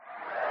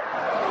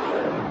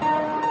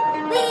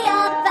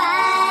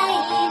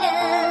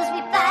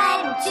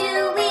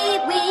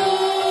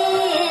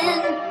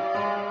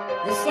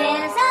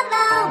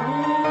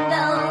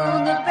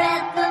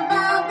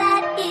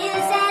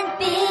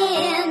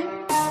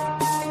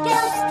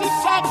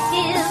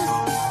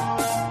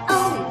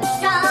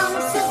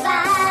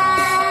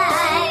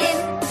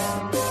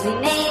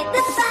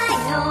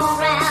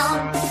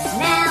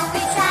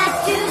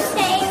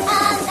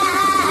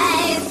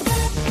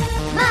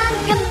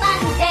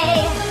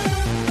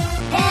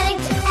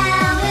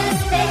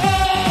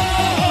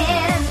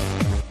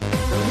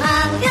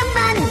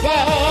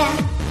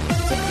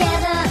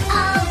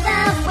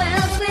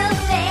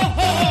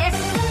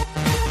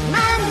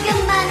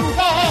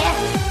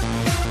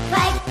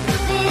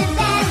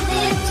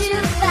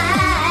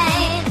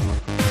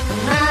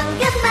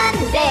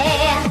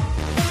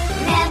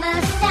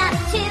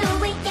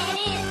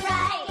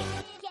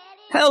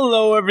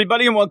Hello,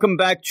 everybody, and welcome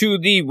back to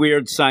the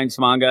Weird Science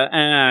Manga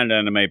and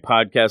Anime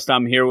Podcast.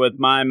 I'm here with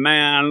my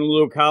man,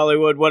 Luke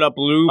Hollywood. What up,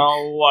 Luke?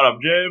 Oh, what up,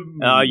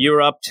 Jim?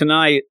 You're up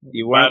tonight.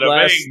 You weren't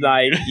last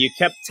night. You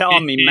kept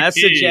telling me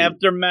message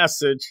after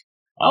message.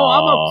 Oh,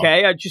 I'm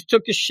okay. I just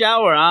took a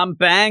shower. I'm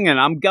banging.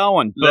 I'm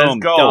going. Boom. Let's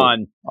go.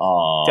 Done.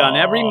 Done.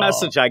 Every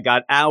message I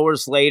got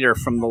hours later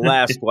from the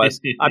last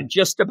was, I'm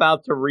just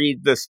about to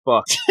read this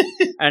book.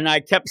 And I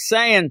kept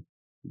saying,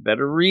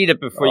 better read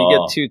it before you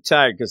get too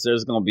tired, because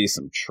there's going to be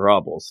some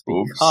troubles.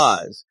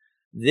 Because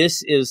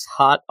this is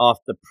hot off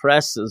the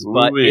presses,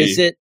 but is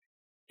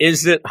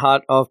it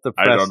hot off the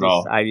presses? I don't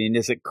know. I mean,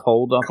 is it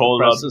cold off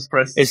the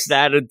presses? Is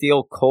that a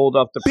deal, cold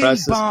off the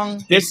presses?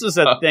 Bong. This is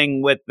a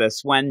thing with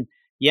this. When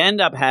you end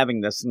up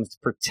having this, and it's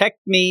Protect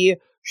Me,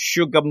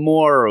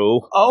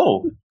 Shugamoru.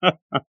 Oh.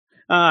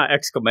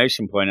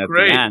 Exclamation point at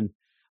the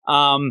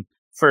end.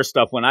 First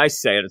off, when I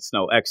say it, it's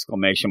no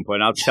exclamation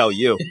point. I'll tell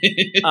you.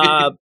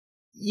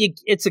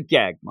 It's a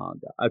gag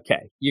manga.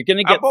 Okay. You're going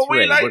to get but 3.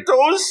 We like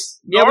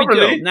those. Yeah, normally.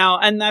 we do. Now,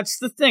 and that's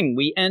the thing.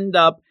 We end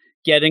up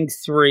getting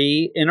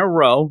 3 in a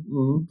row,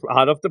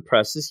 hot off the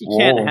presses. You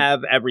can't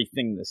have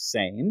everything the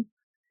same.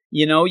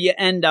 You know, you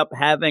end up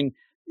having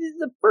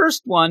the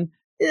first one,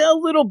 a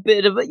little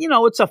bit of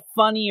it's a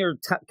funnier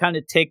kind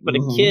of take, but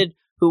a kid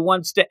who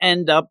wants to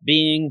end up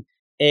being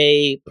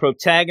a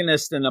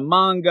protagonist in a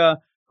manga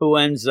who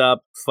ends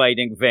up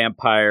fighting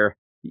vampire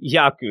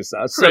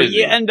Yakuza. So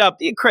you end up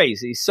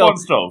crazy. So fun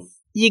stuff.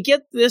 You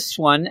get this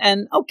one,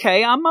 and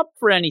okay, I'm up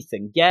for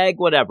anything. Gag,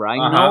 whatever. I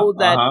know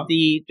that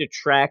the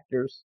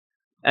detractors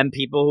and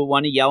people who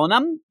want to yell,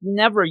 and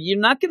you're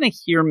not going to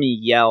hear me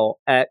yell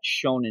at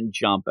Shonen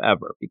Jump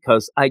ever,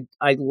 because I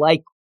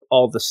like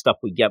all the stuff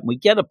we get. We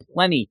get a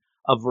plenty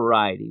of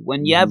variety.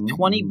 When you have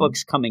 20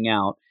 books coming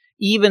out,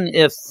 even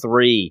if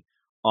 3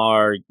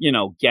 are,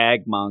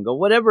 gag manga,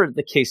 whatever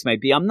the case may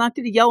be, I'm not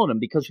going to yell at them,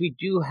 because we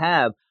do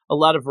have a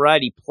lot of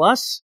variety.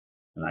 Plus,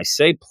 and I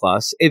say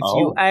plus, if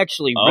you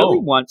actually really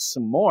want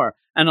some more,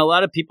 and a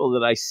lot of people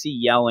that I see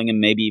yelling,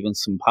 and maybe even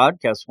some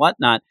podcasts,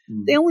 whatnot,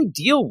 they only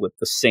deal with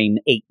the same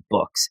 8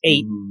 books,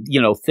 8,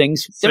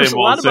 things. There's a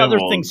lot of other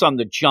things on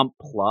the Jump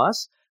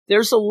Plus.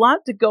 There's a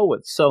lot to go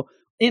with. So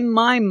in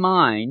my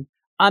mind,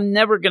 I'm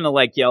never going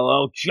to yell,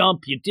 oh,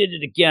 Jump, you did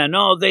it again.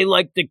 Oh, they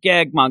like the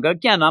gag manga.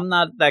 Again, I'm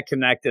not that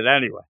connected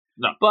anyway.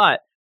 No. But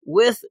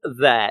with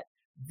that,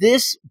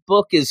 this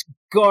book is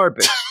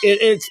garbage.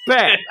 It's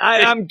bad.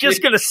 I'm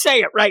just going to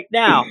say it right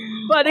now.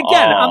 But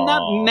again, I'm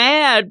not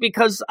mad,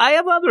 because I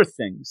have other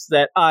things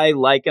that I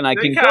like and I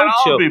can go to.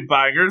 All be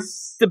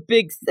bangers. The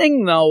big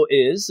thing, though,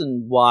 is,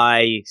 and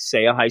why,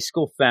 say, a High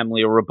School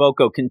Family or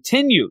Roboco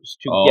continues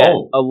to get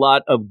a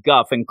lot of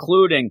guff,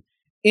 including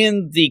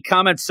in the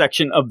comments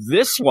section of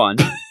this one,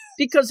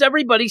 because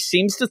everybody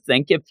seems to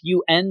think if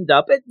you end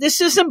up,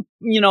 this isn't,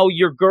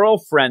 your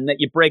girlfriend that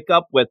you break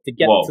up with to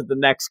get into the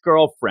next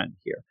girlfriend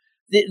here.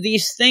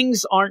 These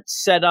things aren't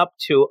set up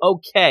to,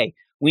 okay,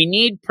 we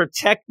need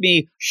Protect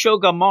Me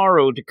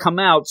Shugamoru to come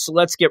out, so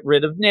let's get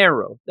rid of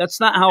Neru.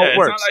 That's not how it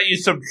works. It's not like you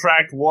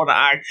subtract one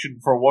action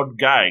for one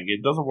gag.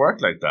 It doesn't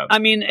work like that. I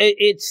mean,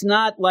 it's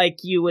not like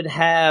you would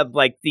have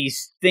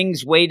these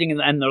things waiting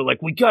and they're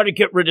like, we got to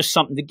get rid of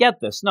something to get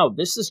this. No,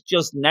 this is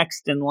just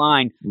next in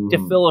line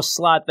to fill a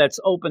slot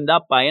that's opened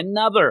up by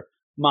another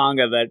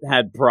manga that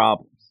had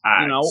problems.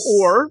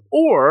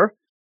 Or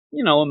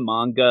a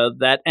manga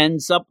that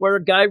ends up where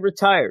a guy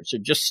retires or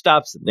just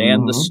stops at the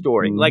end of the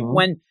story. Like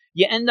when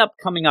you end up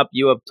coming up,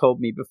 you have told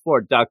me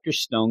before, Dr.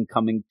 Stone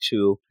coming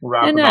to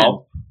an end.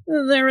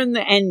 They're in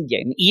the end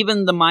game,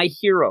 even the My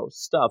Hero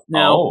stuff.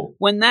 Now,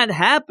 when that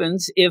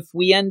happens, if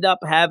we end up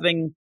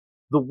having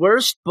the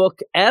worst book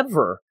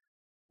ever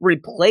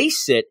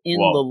replace it in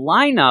the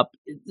lineup,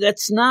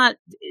 that's not,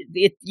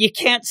 you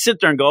can't sit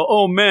there and go,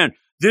 oh man,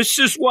 this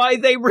is why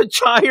they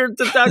retired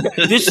the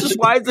Doctor. This is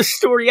why the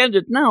story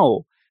ended.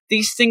 No.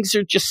 These things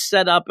are just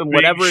set up, and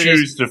whatever it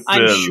is,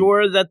 I'm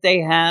sure that they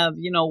have,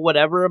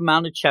 whatever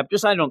amount of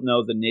chapters. I don't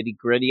know the nitty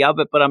gritty of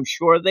it, but I'm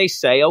sure they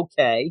say,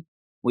 okay,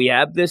 we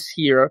have this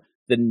here.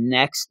 The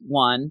next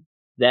one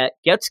that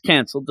gets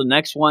canceled, the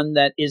next one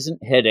that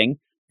isn't hitting,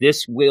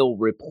 this will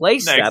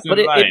replace that, but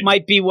it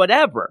might be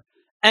whatever.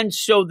 And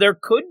so there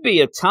could be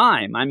a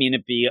time, I mean,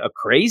 it'd be a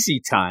crazy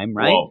time,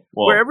 right?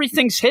 Where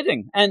everything's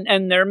hitting.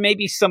 And there may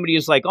be somebody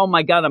who's like, oh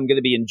my God, I'm going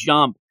to be in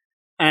Jump.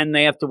 And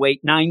they have to wait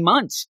 9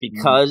 months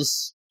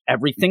because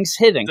everything's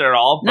hitting. They're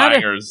all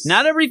bangers.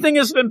 Not everything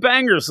has been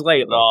bangers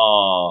lately.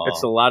 Oh.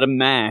 It's a lot of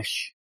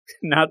mash,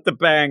 not the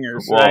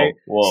bangers, right?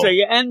 So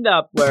you end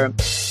up where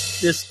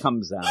this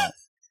comes out,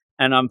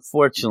 and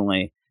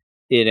unfortunately,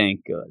 it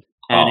ain't good.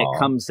 And it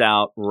comes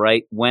out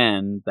right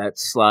when that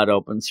slot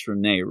opens for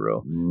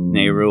Neru.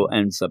 Neru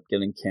ends up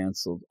getting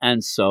canceled.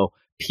 And so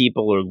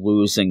people are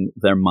losing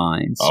their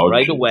minds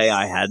away.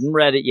 I hadn't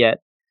read it yet.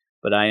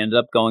 But I ended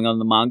up going on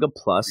the Manga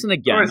Plus, and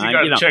again, you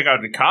got to check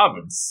out the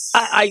comments.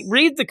 I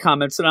read the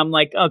comments, and I'm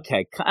like,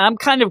 okay, I'm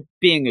kind of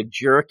being a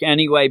jerk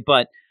anyway,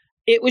 but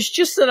It was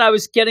just that I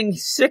was getting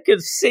sick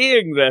of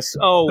seeing this.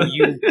 Oh,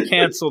 you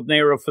canceled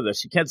Nero for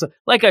this. You canceled.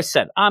 Like I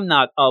said, I'm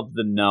not of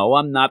the know.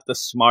 I'm not the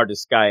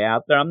smartest guy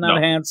out there. I'm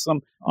not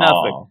handsome.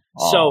 Nothing.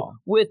 So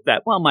with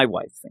that, well, my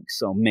wife thinks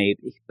so.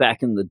 Maybe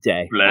back in the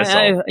day. Bless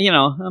her.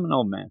 I'm an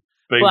old man.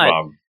 Big but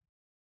Bob.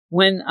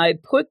 when I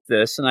put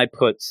this, and I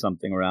put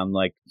something around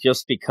like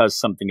just because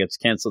something gets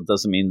canceled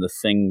doesn't mean the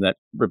thing that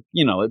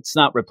it's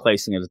not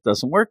replacing it. It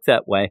doesn't work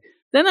that way.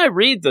 Then I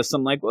read this.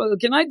 I'm like, well,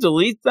 can I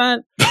delete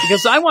that?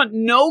 Because I want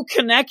no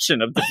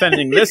connection of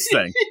defending this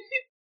thing.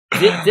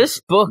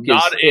 This book is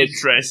not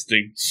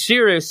interesting.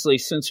 Seriously,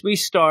 since we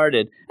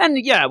started, and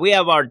yeah, we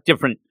have our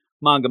different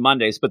Manga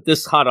Mondays, but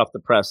this hot off the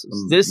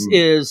presses. This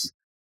is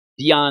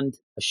beyond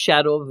a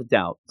shadow of a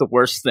doubt the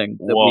worst thing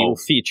that we will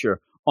feature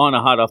on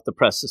a hot off the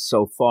presses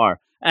so far.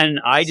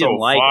 And I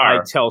didn't I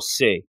Tell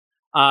C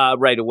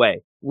right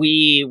away.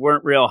 We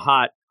weren't real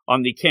hot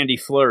on the Candy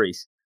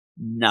Flurries.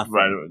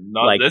 Nothing.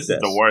 Right. This is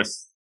the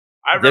worst.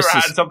 I've never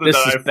had something that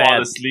I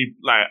fall asleep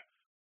like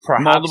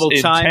perhaps multiple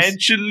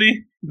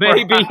intentionally.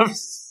 Maybe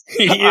Perhaps.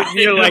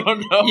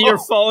 you're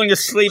falling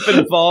asleep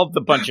involved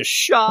a bunch of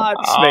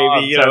shots,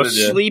 maybe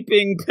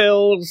sleeping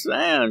pills,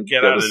 and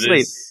get out of sleep.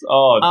 This.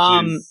 Oh,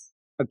 jeez.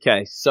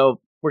 Okay, so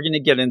we're going to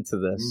get into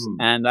this,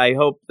 and I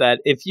hope that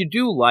if you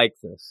do like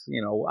this,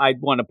 I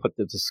want to put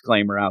the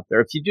disclaimer out there.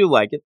 If you do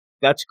like it,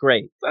 that's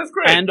great. That's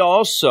great. And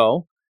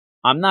also,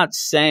 I'm not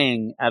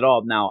saying at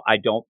all. Now, I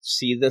don't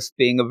see this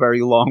being a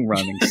very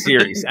long-running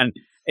series. And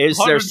is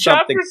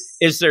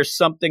there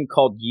something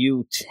called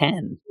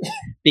U10?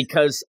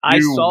 Because I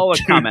saw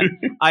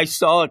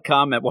a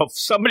comment. Well,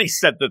 somebody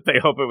said that they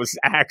hope it was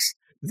Axe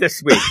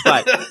this week,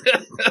 but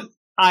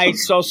I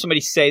saw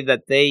somebody say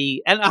that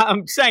and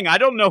I'm saying I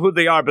don't know who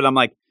they are, but I'm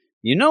like,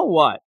 you know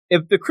what?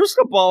 If the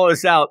crystal ball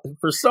is out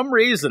for some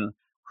reason,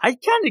 I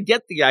kind of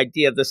get the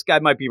idea this guy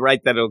might be right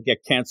that it'll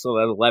get canceled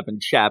at 11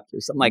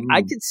 chapters. I'm like,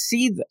 I could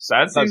see this.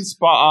 That seems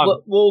spot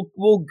on.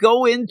 We'll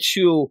go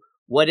into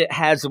what it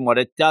has and what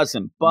it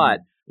doesn't. But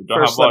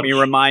first, let me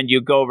remind you,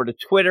 go over to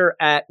Twitter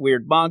at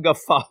Weird Manga.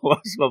 Follow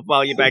us. We'll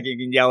follow you back. You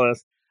can yell at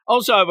us.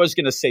 Also, I was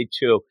going to say,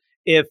 too,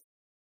 if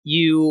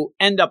you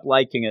end up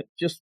liking it,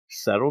 just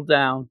settle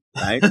down,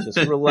 right? Just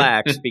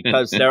relax,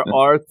 because there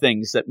are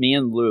things that me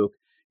and Luke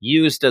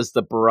used as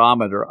the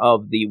barometer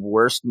of the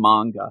worst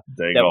manga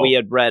we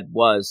had read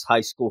was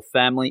High School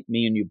Family.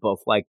 Me and you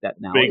both like that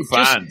now. Big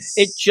fans.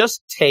 It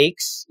just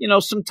takes,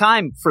 some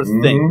time for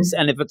things,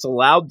 and if it's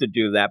allowed to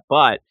do that.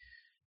 But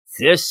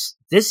this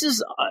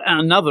is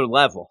another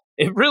level.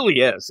 It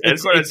really is.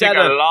 It's going to take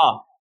a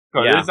lot.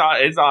 Yeah.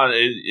 It's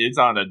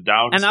on a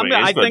downswing. And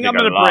I think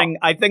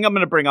I'm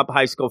going to bring up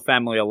High School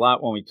Family a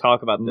lot when we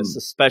talk about this,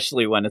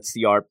 especially when it's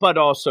the art. But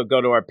also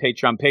go to our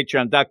Patreon,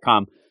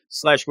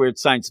 patreon.com/Weird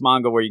Science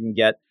Manga, where you can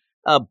get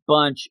a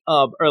bunch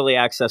of early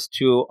access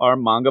to our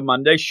Manga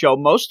Monday show,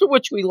 most of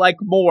which we like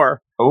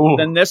more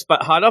than this,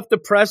 but hot off the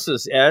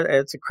presses,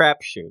 it's a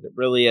crapshoot. It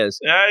really is.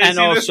 Yeah, and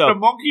also the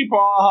monkey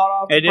paw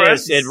hot off the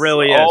presses. It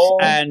really is.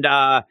 And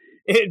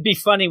it'd be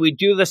funny, we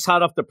do this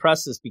hot off the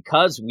presses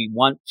because we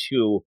want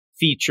to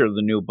feature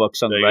the new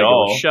books on the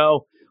regular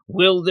show.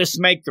 Will this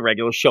make the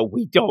regular show?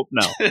 We don't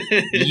know.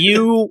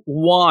 You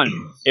won.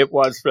 It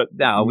was for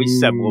now. We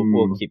said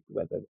we'll keep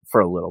with it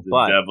for a little,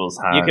 but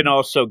you can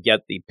also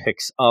get the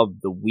picks of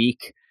the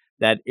week.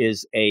 That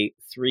is a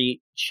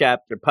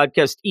 3-chapter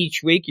podcast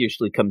each week.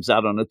 Usually comes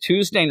out on a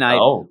Tuesday night,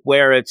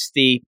 where it's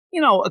the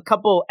a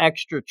couple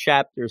extra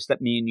chapters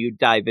that me and you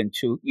dive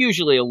into.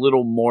 Usually a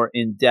little more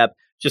in depth,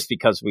 just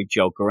because we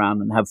joke around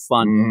and have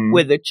fun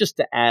with it, just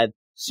to add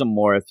some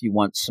more if you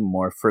want some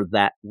more for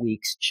that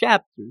week's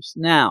chapters.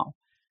 Now,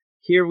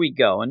 here we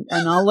go. And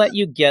I'll let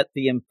you get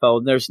the info.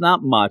 There's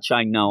not much,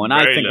 I know. And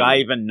I think I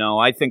even know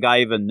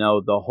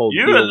the whole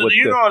deal with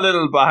know a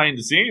little behind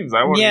the scenes.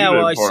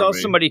 I saw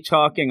somebody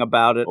talking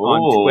about it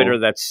on Twitter.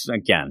 That's,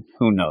 again,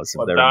 who knows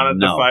if they're down at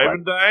the 5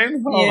 and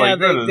dime?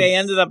 Yeah, they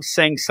ended up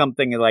saying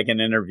something like an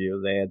interview.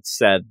 They had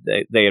said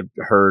they had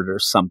heard or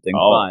something.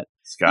 But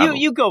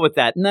you go with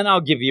that, and then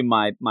I'll give you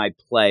my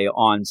play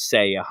on,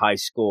 say, a High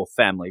School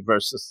Family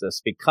versus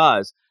this,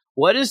 because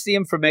what is the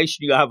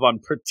information you have on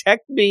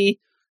Protect Me,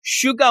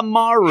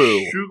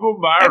 Shugamaru!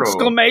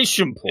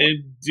 Exclamation point.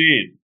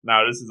 Indeed.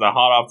 Now, this is a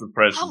hot off the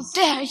presses. How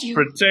dare you!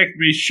 Protect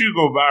Me,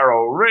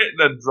 Shugamaru, written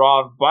and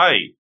drawn by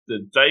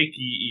the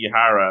Daiki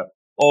Ihara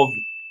of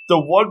the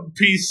One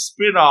Piece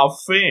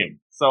spin-off fame.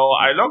 So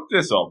I looked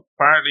this up.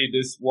 Apparently,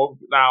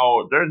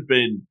 now, there's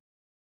been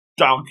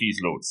donkey's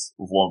loads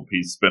of One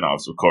Piece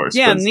spin-offs, of course.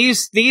 Yeah, and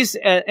these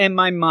in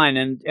my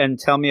mind, and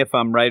tell me if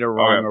I'm right or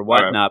wrong or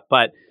whatnot,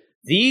 but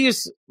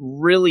these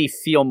really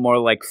feel more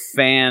like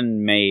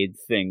fan-made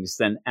things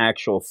than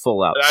actual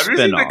full-out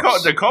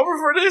spin-offs. The cover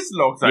for this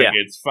looks like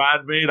it's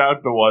fan-made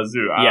out the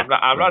wazoo.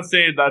 I'm not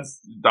saying that's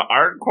the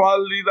art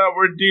quality that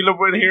we're dealing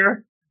with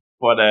here,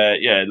 but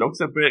it looks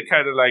a bit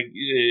kind of like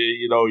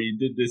you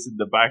did this in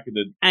the back of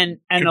the and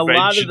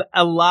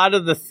a lot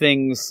of the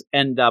things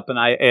end up, and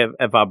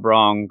if I'm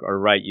wrong or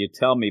right, you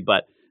tell me,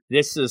 but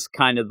this is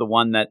kind of the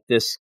one that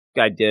this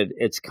guy did.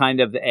 It's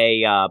kind of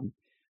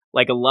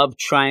like a love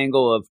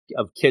triangle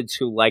of kids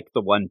who like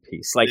the One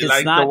Piece. Like, You it's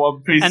like not, the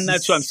One Piece, and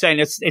that's what I'm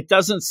saying. It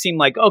doesn't seem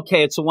like,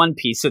 okay, it's a One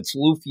Piece. It's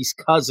Luffy's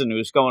cousin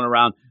who's going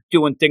around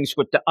doing things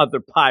with the other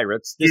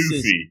pirates. This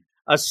is Goofy.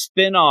 a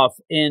spin-off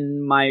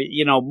in my,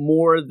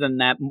 more than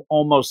that,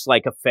 almost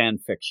like a fan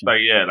fiction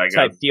Like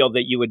type deal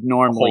that you would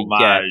normally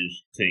get.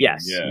 homage thing.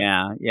 Yes,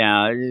 yeah.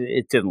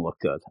 It didn't look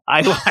good.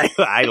 I looked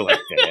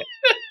at it.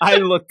 I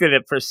looked at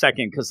it for a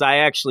second because I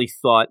actually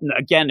thought, and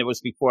again, it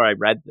was before I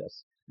read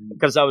this,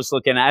 because I was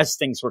looking as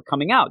things were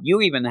coming out.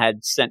 You even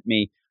had sent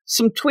me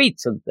some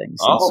tweets and things.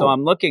 And so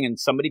I'm looking and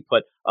somebody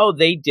put, oh,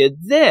 they did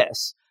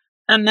this.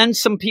 And then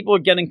some people are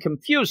getting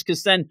confused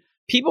because then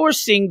people are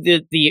seeing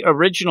the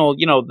original,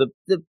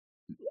 the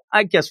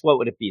I guess what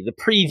would it be? The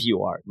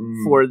preview art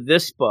for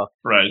this book.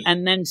 Right.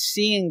 And then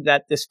seeing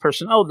that this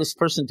person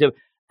did,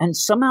 and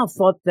somehow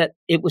thought that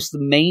it was the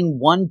main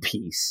One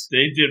Piece.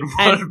 They did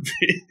One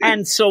Piece.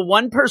 And so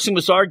one person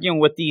was arguing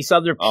with these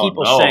other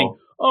people saying,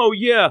 oh,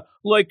 yeah,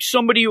 like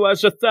somebody who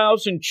has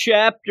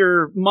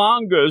 1,000-chapter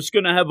manga is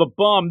going to have a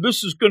bomb.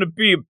 This is going to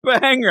be a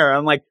banger.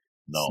 I'm like,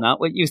 it's not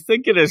what you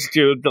think it is,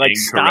 dude. Like,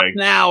 stop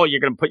now. You're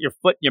going to put your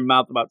foot in your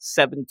mouth about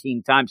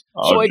 17 times.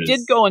 So I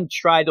did go and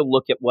try to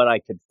look at what I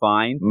could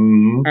find.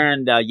 Mm-hmm.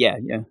 And,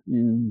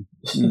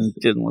 it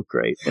didn't look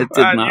great. It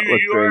did not look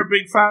great. You are a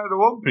big fan of the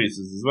One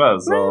Pieces as well.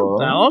 So.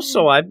 Well,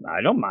 also, I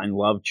don't mind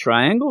love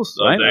triangles.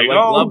 Right?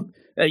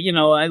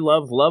 I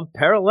love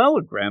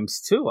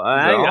parallelograms too.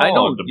 I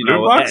don't,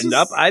 end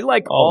up. I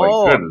like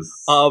all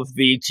of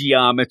the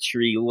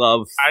geometry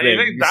love things.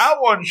 I think that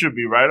one should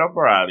be right up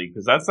our alley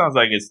because that sounds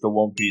like it's the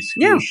One Piece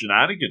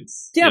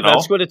shenanigans. Yeah,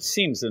 that's what it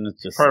seems, and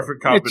it's just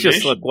perfect combination.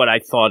 It's just what I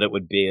thought it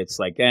would be. It's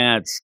like,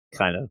 it's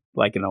kind of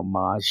like an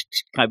homage,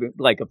 kind of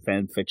like a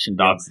fan fiction.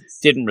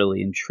 Didn't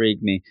really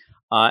intrigue me,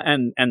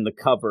 and the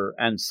cover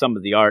and some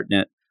of the art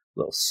in it.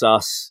 Little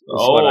sus is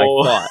what I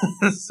thought.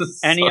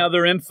 Any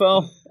other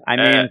info? I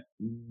mean,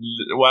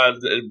 well,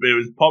 it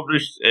was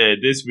published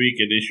this week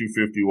in issue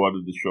 51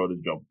 of the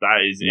Shonen Jump. That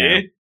is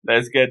it.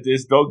 Let's get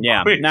this done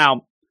quick.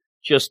 Now,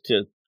 just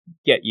to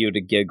get you to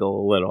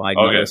giggle a little, I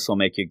know this will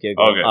make you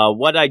giggle. Okay.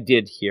 What I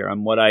did here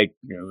and what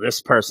this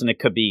person, it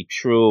could be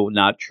true,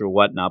 not true,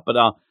 whatnot, but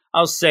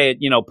I'll say it,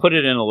 put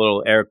it in a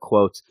little air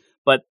quotes,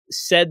 but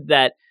said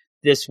that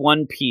this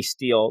One Piece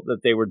deal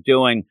that they were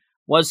doing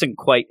wasn't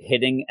quite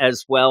hitting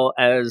as well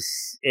as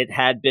it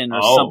had been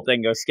or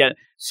something.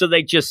 So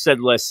they just said,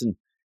 listen,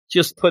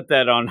 just put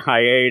that on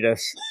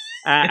hiatus.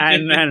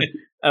 And then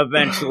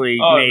eventually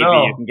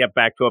you can get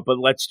back to it, but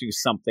let's do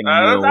something new.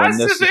 And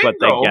this is what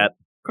they get.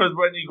 Because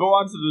when you go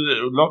on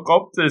to look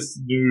up this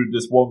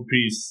One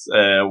Piece,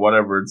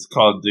 whatever it's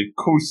called, the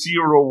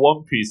Koshiro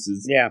One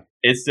Pieces,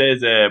 it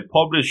says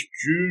published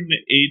June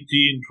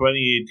 18,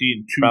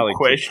 2018, Probably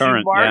question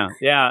current, mark.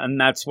 Yeah, and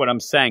that's what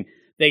I'm saying.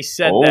 They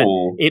said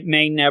that it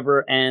may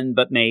never end,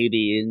 but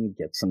maybe and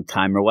get some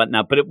time or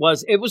whatnot. But it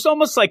was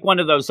almost like one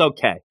of those,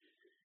 okay,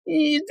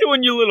 you're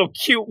doing your little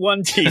cute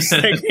One Piece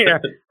thing here.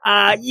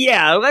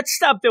 Let's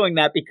stop doing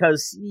that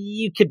because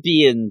you could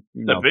be in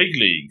the big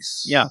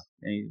leagues. Yeah,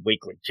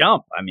 Weekly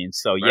Jump. I mean,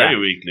 so Very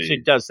weekly. She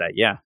does that.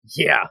 Yeah.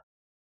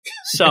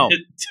 So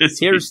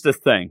here's the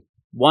thing.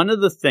 One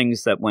of the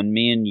things that when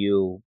me and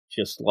you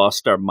just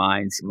lost our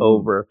minds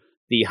over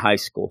the high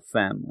school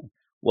family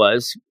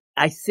was,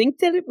 I think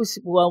that it was,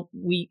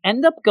 we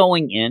end up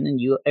going in and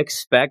you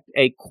expect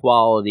a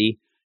quality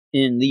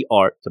in the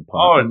art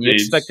department. You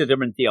expect a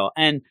different deal.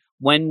 And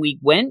when we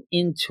went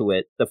into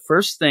it, the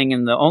first thing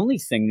and the only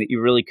thing that you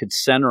really could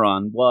center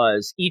on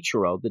was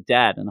Ichiro, the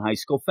dad in High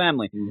School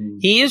Family. Mm-hmm.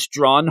 He is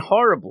drawn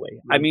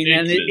horribly. Ridiculous. I mean,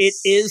 and it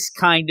is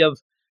kind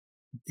of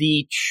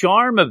the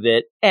charm of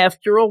it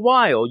after a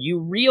while.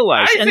 You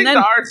realize. I think the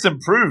art's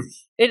improved.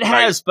 It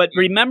has, but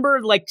remember,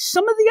 like,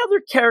 some of the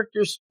other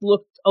characters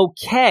looked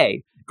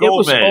okay.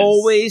 Gomez. It was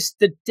always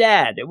the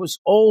dad. It was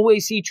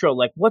always Ichiro.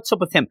 Like, what's up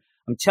with him?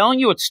 I'm telling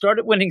you, it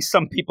started winning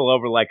some people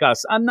over like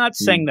us. I'm not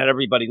saying that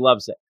everybody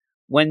loves it.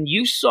 When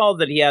you saw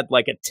that he had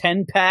like a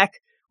 10-pack,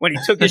 when he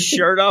took his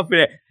shirt off,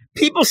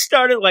 people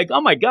started like,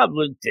 oh my God,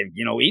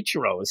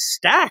 Ichiro is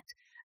stacked.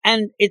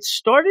 And it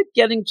started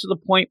getting to the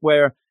point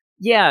where,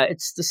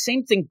 it's the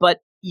same thing, but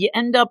you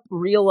end up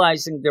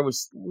realizing there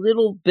was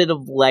little bit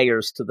of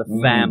layers to the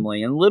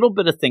family and little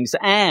bit of things.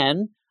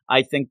 And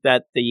I think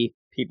that the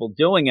people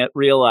doing it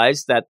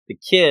realized that the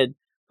kid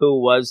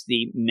who was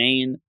the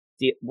main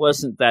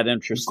wasn't that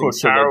interesting. Kotaro,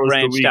 so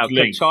they branched out.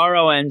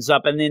 Kotaro ends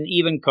up, and then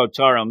even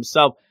Kotaro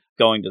himself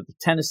going to the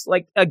tennis.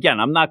 Like, again,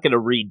 I'm not going to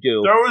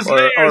redo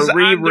or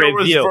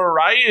re-review. There was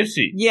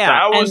variety. Yeah.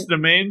 That was the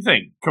main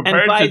thing.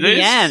 Compared to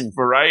this,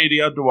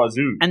 variety on the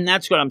wazoo. And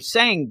that's what I'm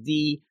saying.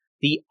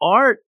 The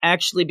art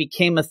actually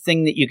became a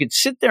thing that you could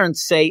sit there and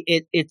say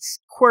it's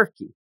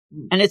quirky.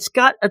 And it's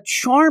got a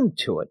charm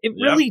to it. It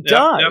really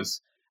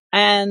does.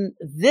 And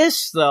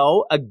this,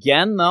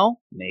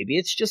 maybe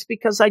it's just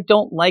because I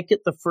don't like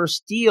it the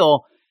first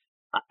deal.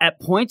 At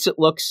points, it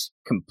looks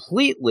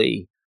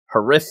completely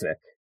horrific.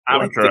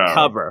 Like the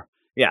cover.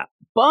 Yeah.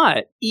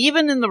 But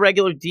even in the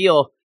regular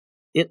deal,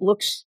 it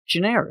looks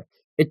generic.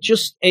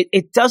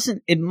 It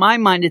doesn't, in my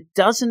mind, it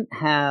doesn't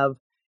have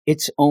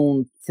its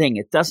own thing.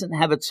 It doesn't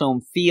have its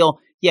own feel.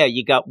 Yeah,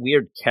 you got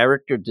weird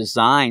character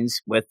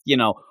designs with,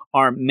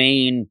 our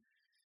main,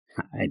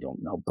 I don't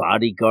know,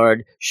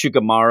 bodyguard,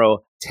 Shugamaru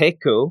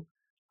Teku.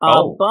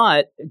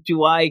 But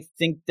do I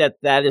think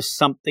that is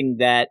something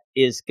that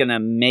is going to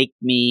make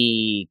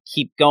me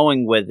keep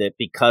going with it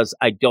because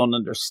I don't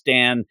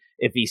understand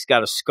if he's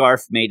got a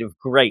scarf made of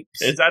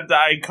grapes? Is that the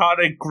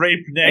iconic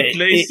grape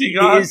necklace he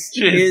got?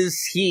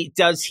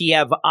 Does he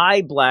have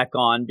eye black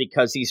on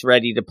because he's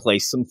ready to play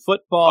some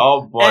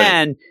football? Oh, boy.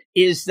 And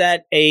is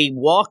that a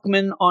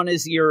Walkman on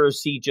his ear, or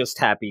is he just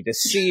happy to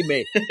see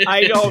me?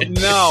 I don't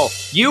know.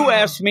 You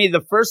asked me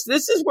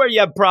this is where you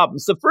have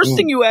problems. The first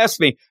thing you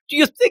asked me, do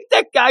you think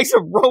that guy's a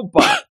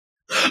robot?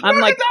 I'm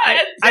like,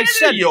 I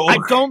said, I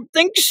don't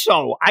think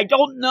so. I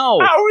don't know.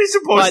 How are we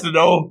supposed to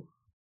know?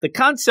 The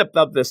concept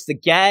of this, the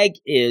gag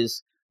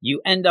is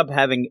you end up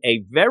having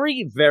a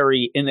very,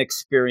 very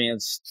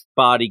inexperienced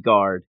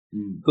bodyguard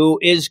who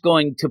is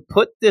going to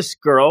put this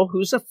girl,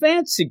 who's a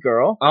fancy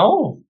girl,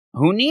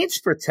 who needs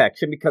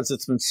protection because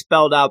it's been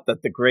spelled out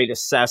that the great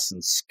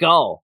assassin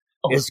Skull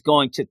is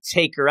going to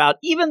take her out.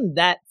 Even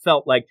that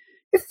felt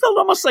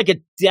almost like a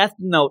Death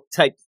Note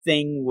type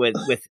thing with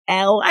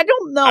L. I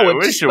don't know.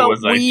 It just felt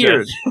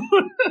weird.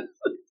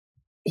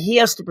 He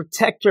has to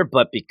protect her,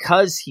 but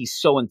because he's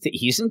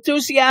he's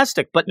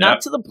enthusiastic, but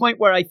not to the point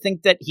where I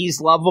think that he's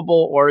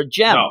lovable or a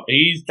gem. No,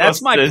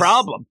 that's my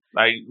problem.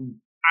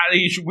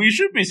 We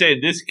should be saying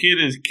this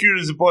kid is cute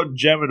as a button,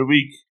 gem of the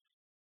week.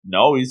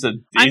 No, he's a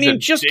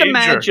just danger,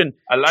 imagine,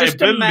 a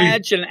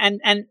liability.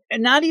 and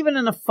not even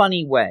in a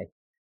funny way,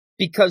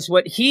 because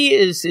what he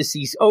is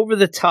he's over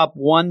the top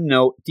one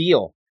note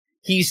deal.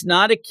 He's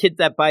not a kid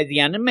that by the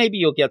end, and maybe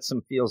you'll get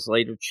some feels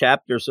later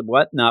chapters and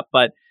whatnot,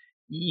 but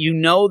you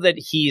know that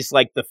he's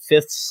like the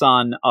fifth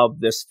son of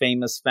this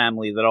famous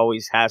family that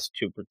always has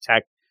to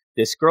protect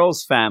this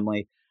girl's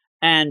family.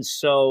 And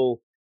so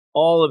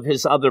all of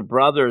his other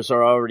brothers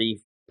are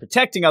already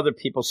protecting other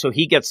people, so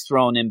he gets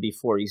thrown in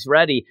before he's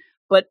ready.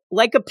 But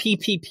like a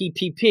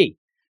PPPPP,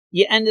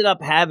 you ended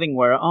up having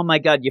where, oh my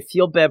God, you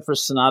feel bad for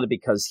Sanada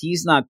because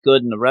he's not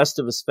good and the rest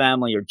of his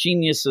family are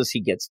geniuses. He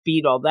gets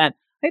beat, all that.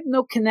 I have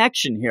no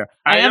connection here.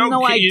 I have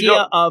no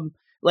idea of...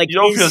 Like, you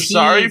don't feel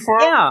sorry for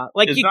him? Yeah,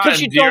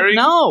 because you don't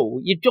know.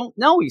 You don't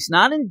know. He's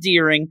not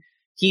endearing.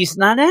 He's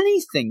not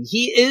anything.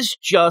 He is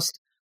just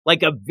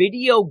like a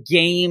video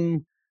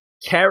game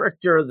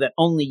character that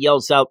only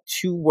yells out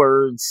two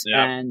words,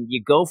 and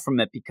you go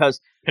from it because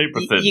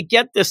you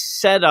get this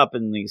setup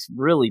in these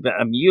really bad.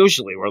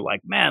 Usually we're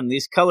like, man,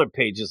 these color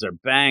pages are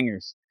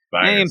bangers.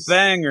 They ain't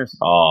bangers.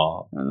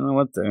 Oh. I don't know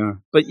what they are.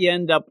 But you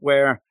end up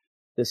where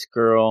this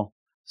girl,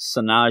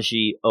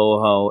 Sanaji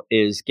Oho,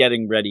 is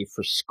getting ready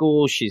for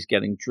school. She's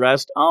getting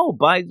dressed. Oh,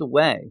 by the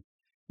way,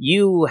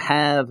 you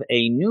have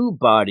a new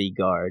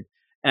bodyguard.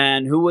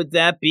 And who would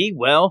that be?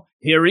 Well,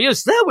 here he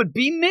is. That would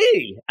be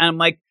me. And I'm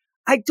like,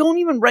 I don't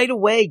even right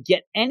away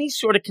get any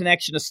sort of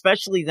connection,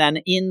 especially then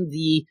in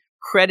the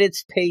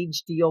credits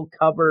page deal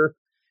cover.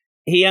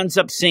 He ends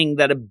up seeing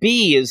that a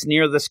bee is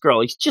near this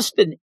girl. He's just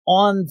been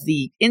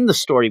in the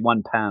story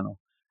one panel.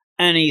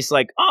 And he's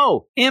like,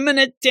 oh,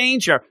 imminent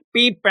danger.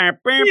 Beep, beep,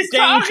 beep, he's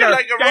danger,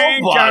 like a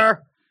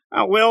danger.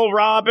 Will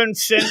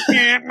Robinson.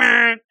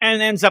 And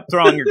ends up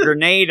throwing a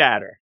grenade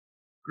at her.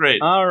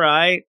 Great. All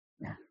right.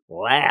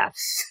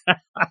 Laughs.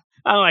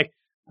 I'm like,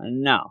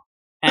 no.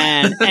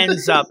 And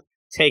ends up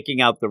taking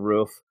out the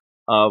roof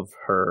of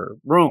her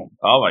room.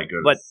 Oh, my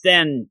goodness. But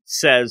then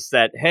says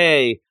that,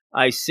 hey,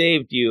 I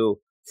saved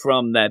you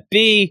from that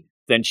bee.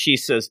 Then she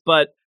says,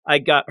 but I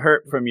got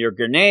hurt from your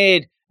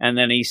grenade. And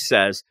then he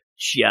says,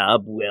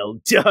 job well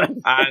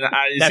done.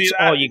 And that's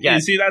all you get.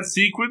 You see that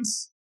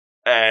sequence?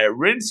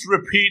 Rinse,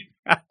 repeat.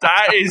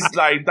 That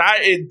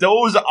is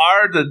those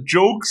are the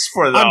jokes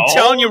for the I'm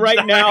telling you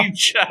right now,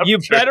 chapter. You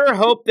better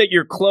hope that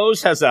your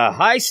clothes has a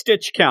high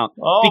stitch count.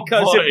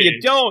 Because boy. if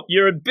you don't,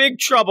 you're in big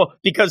trouble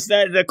because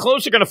the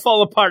clothes are going to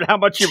fall apart how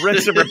much you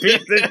rinse and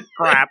repeat this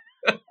crap.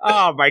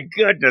 Oh my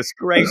goodness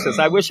gracious!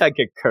 I wish I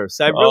could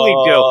curse. I really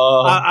do.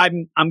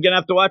 I'm going to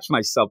have to watch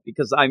myself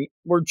because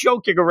we're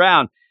joking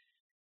around.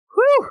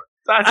 Whew.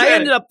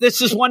 Ended up. This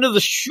is one of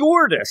the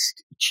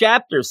shortest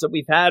chapters that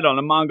we've had on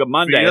a Manga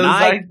Monday. Feels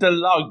like the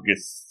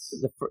longest.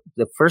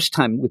 The first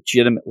time,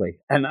 legitimately,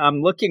 and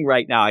I'm looking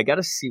right now. I got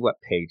to see what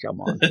page I'm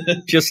on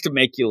just to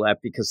make you laugh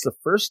because the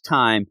first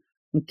time.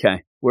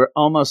 Okay, we're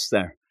almost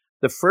there.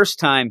 The first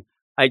time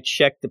I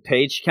checked the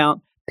page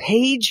count,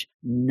 page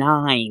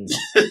 9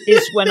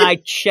 is when I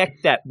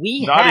checked that.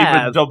 We not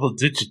have even double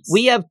digits.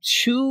 We have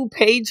 2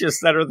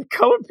 pages that are the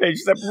code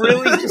pages that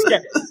really just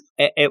get.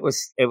 It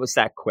was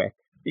that quick.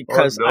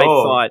 Because I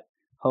thought,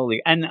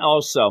 and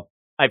also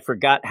I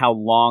forgot how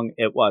long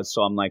it was.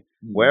 So I'm like,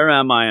 where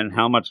am I and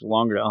how much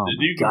longer? Oh, did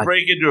you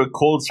break into a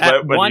cold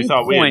sweat when you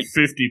thought we had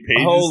 50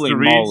 pages holy to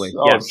read? Moly,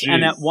 yes. Geez.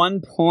 And at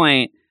one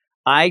point,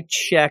 I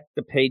checked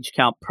the page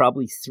count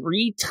probably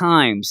 3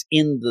 times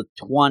in the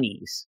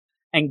 20s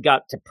and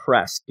got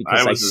depressed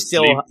because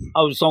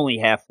I was only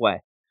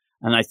halfway.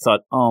 And I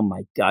thought, oh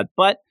my God.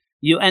 But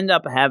you end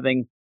up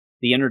having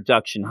the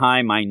introduction.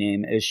 Hi, my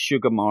name is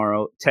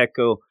Shugamaru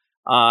Teku.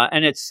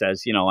 And it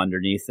says,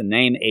 underneath the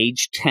name,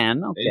 age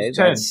 10. Okay, Age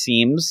 10. That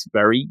seems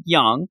very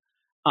young.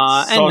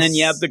 And then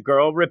you have the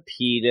girl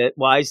repeat it.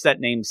 Why does that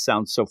name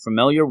sound so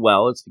familiar?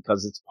 Well, it's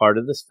because it's part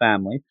of this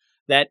family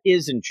that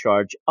is in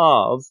charge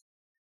of,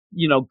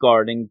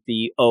 guarding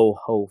the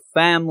Oho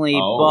family.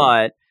 Oh.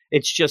 But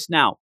it's just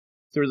now,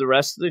 through the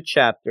rest of the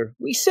chapter,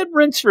 we said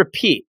rinse,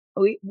 repeat.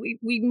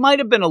 We might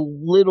have been a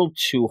little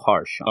too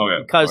harsh on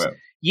it because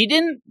you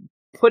didn't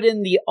put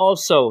in the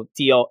also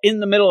deal in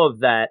the middle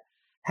of that,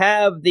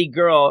 have the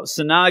girl,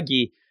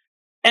 Sanagi,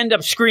 end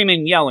up screaming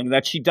and yelling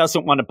that she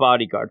doesn't want a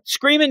bodyguard.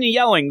 Screaming and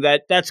yelling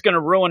that that's going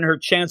to ruin her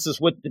chances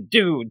with the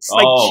dudes.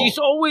 Like, she's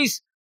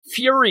always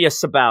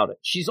furious about it.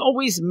 She's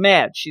always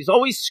mad. She's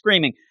always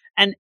screaming.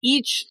 And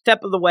each step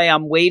of the way,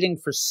 I'm waiting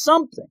for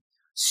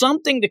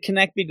something to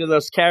connect me to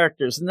those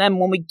characters. And then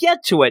when we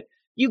get to it,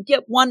 you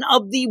get one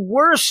of the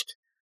worst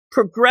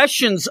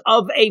progressions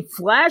of a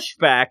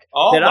flashback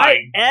that I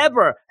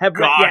ever have.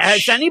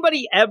 Has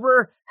anybody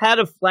ever had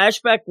a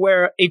flashback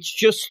where it's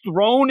just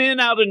thrown in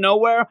out of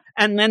nowhere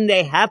and then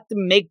they have to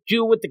make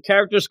do with the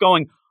characters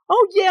going,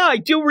 oh yeah, I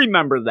do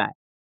remember that.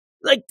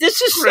 Like,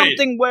 this is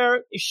something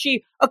where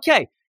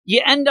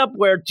you end up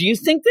where, do you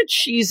think that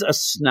she's a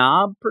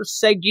snob per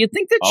se? Do you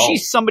think that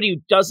she's somebody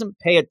who doesn't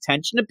pay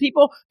attention to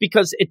people?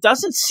 Because it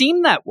doesn't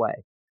seem that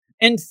way.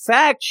 In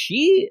fact,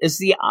 she is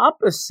the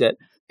opposite.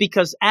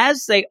 Because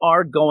as they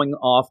are going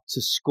off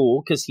to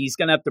school, because he's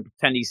going to have to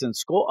pretend he's in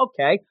school,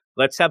 okay,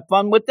 let's have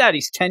fun with that.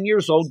 He's 10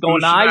 years old,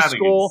 going to high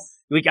school.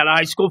 We got a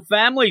high school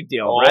family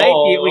deal,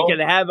 right? We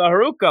could have a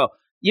Haruko.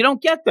 You don't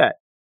get that.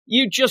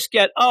 You just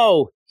get,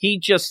 he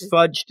just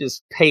fudged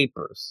his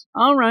papers.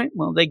 All right,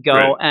 well, they go.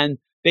 Right. And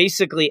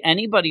basically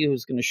anybody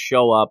who's going to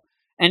show up,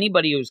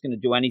 anybody who's going to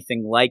do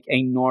anything like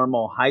a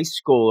normal high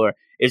schooler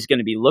is going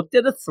to be looked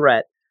at a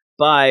threat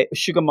by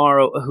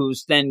Shugamaru,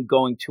 who's then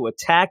going to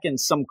attack in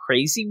some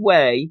crazy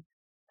way.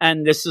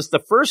 And this is the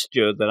first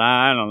dude that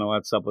I don't know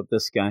what's up with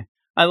this guy.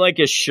 I like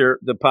his shirt,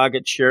 the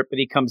pocket shirt, but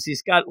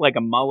he's got like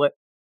a mullet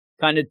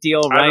kind of deal,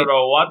 right? I don't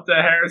know what the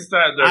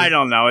hairstyle. I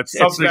don't know. It's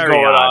very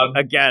going odd.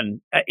 Again,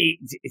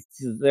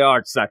 the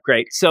art's not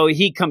great. So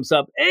he comes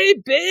up,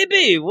 hey,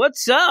 baby,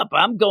 what's up?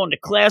 I'm going to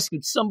class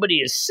with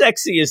somebody as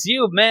sexy as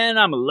you, man.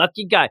 I'm a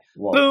lucky guy.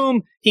 Whoa.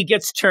 Boom. He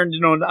gets turned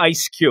into an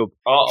ice cube.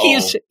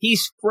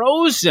 He's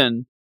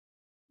frozen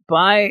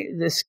by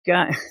this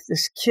guy.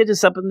 This kid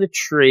is up in the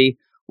tree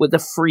with a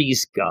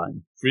freeze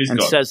gun.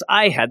 Says,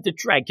 I had the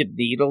dragon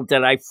needle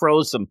that I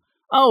froze him.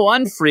 Oh,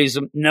 unfreeze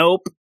him.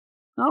 Nope.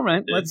 All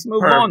right, let's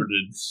move on.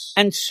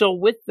 And so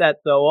with that,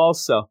 though,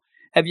 also,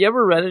 have you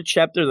ever read a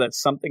chapter that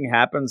something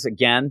happens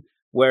again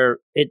where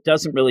it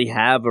doesn't really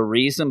have a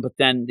reason, but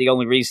then the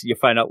only reason you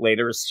find out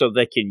later is so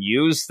they can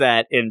use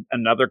that in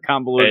another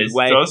convoluted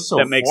way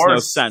that makes no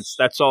sense.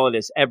 That's all it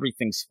is.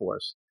 Everything's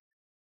forced.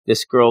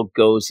 This girl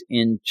goes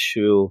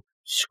into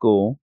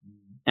school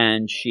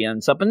and she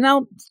ends up, and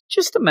now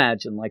just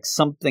imagine like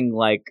something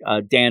like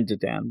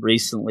Dandadan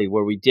recently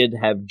where we did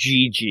have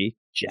Gigi.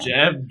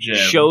 Jem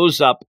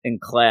shows up in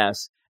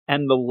class,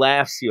 and the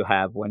laughs you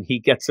have when he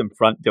gets in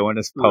front doing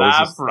his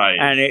poses,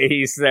 and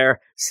he's there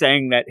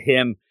saying that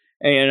him,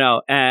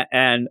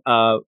 and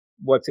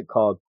what's it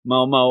called?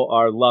 Momo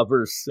are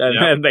lovers,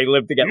 and they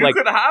live together. You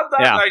could have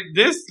that, like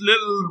this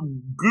little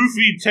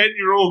goofy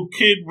 10-year-old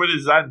kid with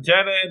his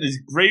antenna and his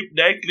grape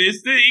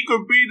necklace. He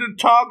could be the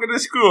talk of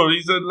the school.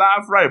 He's a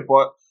laugh right,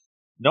 but.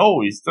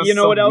 No, he's just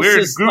some what else weird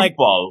is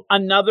goofball.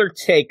 Like, another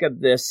take of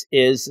this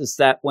is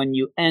that when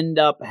you end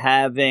up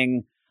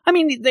having, I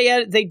mean,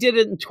 they did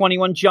it in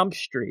 21 Jump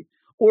Street,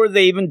 or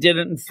they even did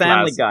it in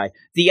Family Guy.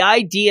 The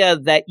idea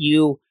that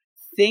you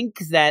think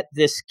that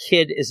this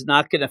kid is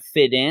not going to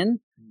fit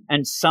in,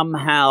 and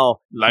somehow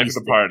life of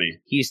the party,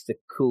 he's the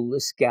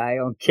coolest guy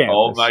on campus.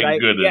 Oh my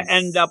goodness! You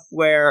end up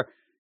where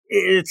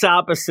it's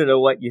opposite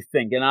of what you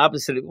think, and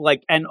opposite of,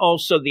 and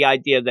also the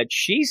idea that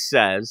she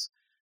says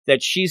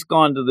that she's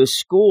gone to this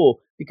school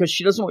because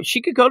she doesn't want,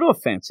 she could go to a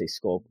fancy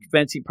school,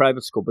 fancy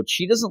private school, but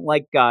she doesn't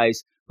like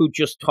guys who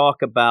just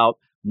talk about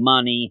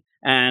money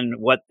and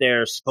what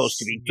they're supposed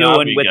to be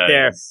doing with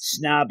their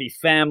snobby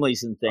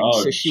families and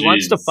things. So she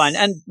wants to find,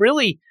 and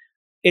really,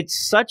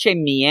 it's such a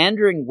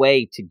meandering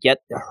way to get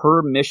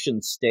her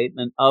mission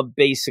statement of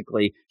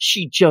basically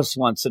she just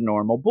wants a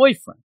normal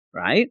boyfriend,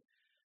 right?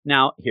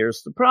 Now,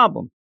 here's the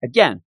problem.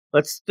 Again,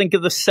 let's think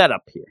of the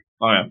setup here.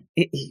 Oh,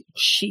 yeah.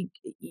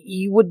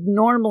 You would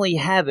normally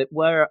have it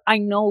where I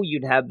know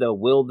you'd have the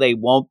will they,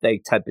 won't they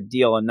type of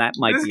deal, and that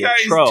might be a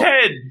trope. This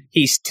guy's 10.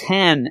 He's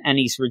 10, and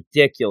he's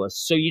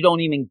ridiculous, so you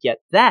don't even get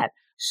that.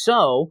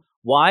 So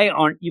why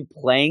aren't you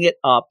playing it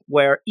up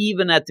where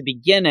even at the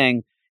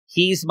beginning,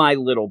 he's my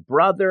little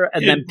brother,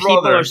 and then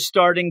people are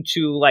starting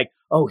to like,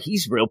 oh,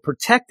 he's real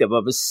protective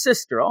of his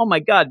sister. Oh, my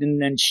God.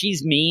 And then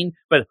she's mean,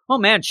 but, oh,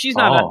 man, she's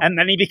not. And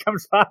then he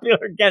becomes popular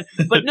again.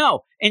 But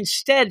no,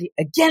 instead,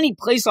 again, he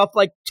plays off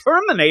like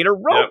Terminator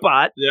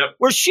Robot,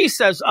 where she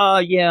says,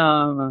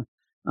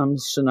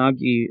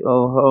 Tsunagi.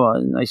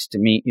 Oh, nice to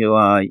meet you.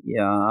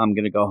 Yeah, I'm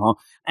gonna go home.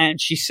 And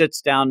she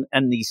sits down,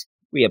 and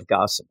we have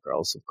Gossip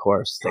Girls, of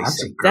course. They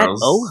say that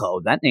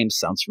Oho, that name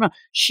sounds familiar.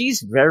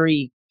 She's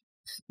very,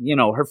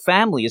 her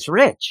family is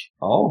rich.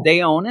 Oh,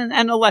 they own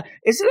and a lot.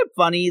 Isn't it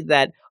funny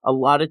that a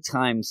lot of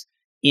times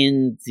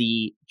in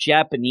the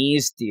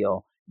Japanese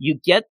deal, you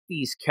get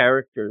these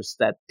characters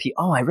that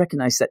I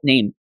recognize that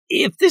name.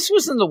 If this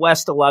was in the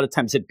West, a lot of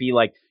times it'd be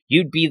like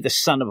you'd be the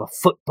son of a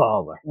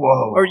footballer.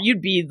 Whoa. Or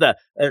you'd be the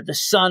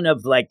son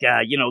of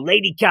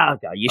Lady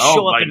Gaga. You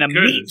show up in a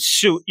meat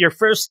suit your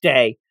first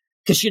day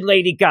because you're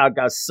Lady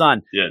Gaga's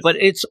son. Yes. But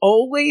it's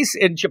always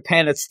in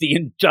Japan, it's the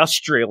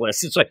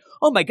industrialist. It's like,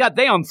 oh my God,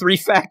 they own 3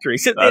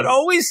 factories. It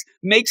always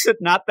makes it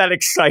not that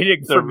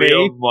exciting for me.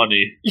 Real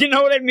money. You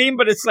know what I mean?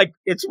 But it's like,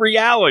 it's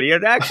reality.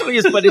 It actually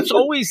is, but it's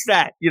always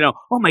that,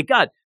 oh my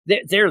God,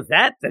 they're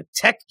the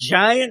tech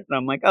giant. And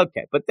I'm like,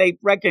 okay, but they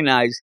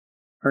recognize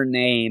her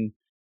name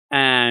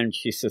and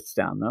she sits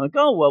down. They're like,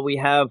 oh, well, we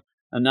have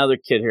another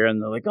kid here.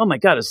 And they're like, oh my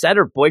God, is that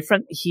her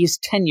boyfriend? He's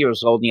 10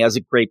 years old and he has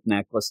a grape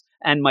necklace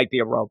and might be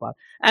a robot.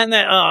 And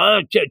then,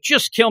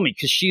 just kill me,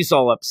 because she's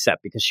all upset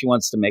because she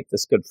wants to make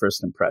this good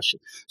first impression.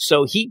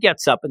 So he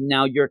gets up and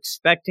now you're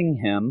expecting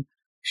him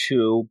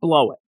to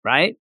blow it,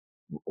 right?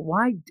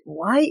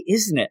 Why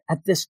isn't it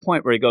at this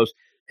point where he goes,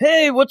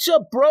 hey, what's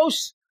up,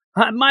 bros?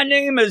 My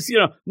name is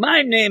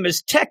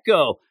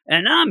Tekko,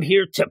 and I'm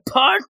here to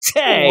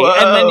partay. Whoa.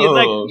 And then you're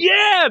like,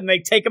 yeah, and they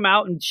take him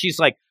out, and she's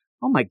like,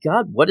 oh my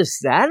God, what is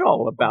that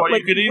all about? Well,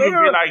 you could even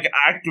be like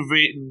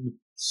activating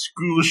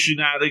school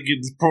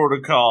shenanigans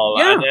protocol.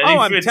 Yeah, and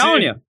I'm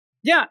telling you.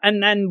 Yeah,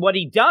 and then what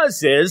he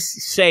does is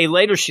say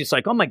later, she's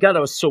like, oh my God, I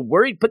was so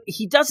worried. But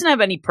he doesn't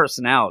have any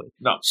personality.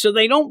 No. So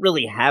they don't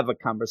really have a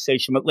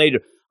conversation. But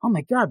later, oh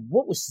my God,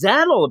 what was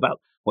that all about?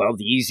 Well,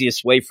 the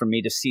easiest way for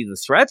me to see the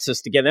threats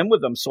is to get in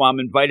with them. So I'm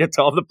invited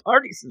to all the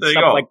parties and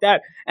stuff like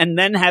that. And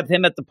then have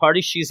him at the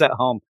party. She's at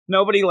home.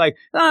 Nobody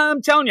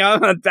I'm telling you,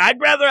 I'd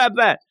rather have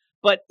that.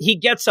 But he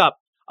gets up.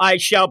 I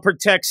shall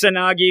protect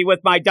Tsunagi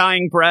with my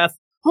dying breath.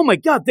 Oh my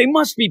God, they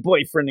must be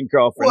boyfriend and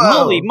girlfriend. Whoa.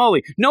 Holy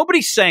moly.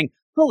 Nobody's saying,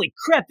 holy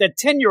crap, that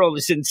 10-year-old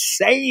is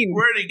insane.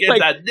 Where did he get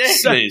that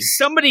necklace?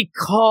 Somebody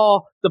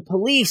call the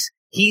police.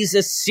 He's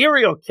a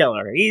serial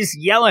killer. He's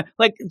yelling.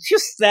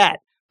 Just that.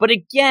 But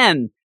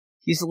again,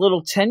 he's a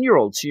little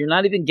 10-year-old, so you're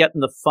not even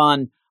getting the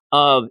fun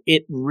of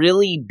it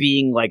really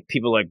being like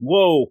people like,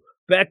 whoa,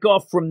 back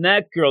off from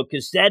that girl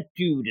because that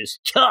dude is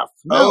tough.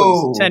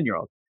 No, he's a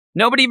 10-year-old.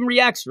 Nobody even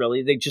reacts,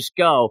 really. They just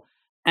go.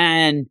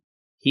 And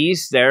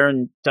he's there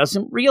and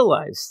doesn't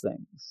realize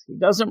things. He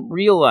doesn't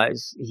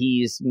realize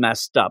he's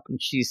messed up. And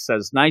she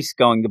says, nice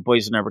going. The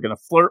boys are never going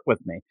to flirt with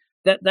me.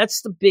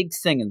 That's the big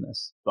thing in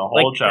this. The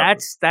whole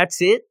chapter. That's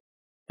it.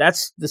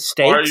 That's the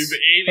stakes. Or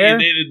you've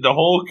alienated the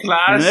whole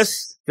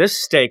class. This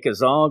steak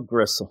is all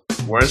gristle.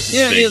 Where's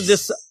the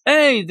steak?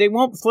 Hey, they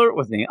won't flirt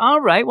with me.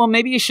 All right, well,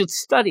 maybe you should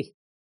study.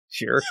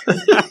 Sure.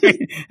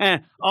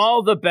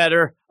 All the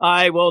better.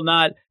 I will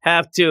not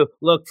have to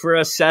look for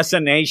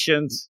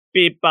assassinations.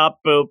 Beep, bop,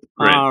 boop.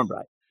 Right. All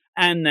right.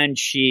 And then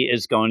she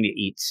is going to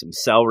eat some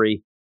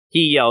celery.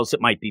 He yells it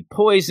might be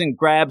poison,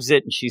 grabs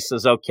it, and she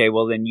says, okay,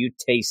 well, then you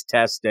taste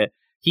test it.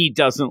 He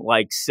doesn't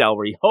like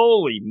celery.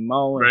 Holy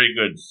moly. Very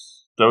good.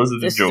 Those are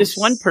the jokes. This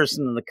one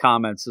person in the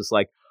comments is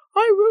like,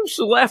 I was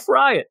the laugh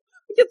riot.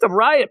 I get the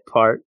riot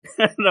part.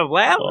 The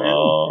laugh.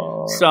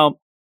 Oh. So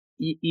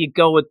you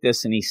go with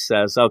this, and he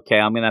says, okay,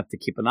 I'm going to have to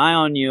keep an eye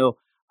on you.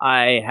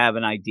 I have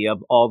an idea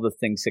of all the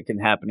things that can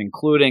happen,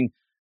 including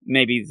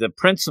maybe the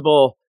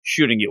principal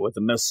shooting you with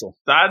a missile.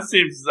 That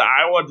seems,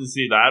 I want to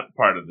see that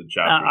part of the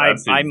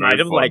chapter. I might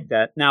have liked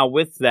that. Now,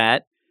 with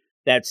that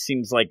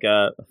seems like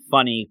a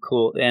funny,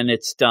 cool, and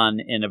it's done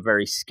in a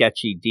very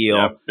sketchy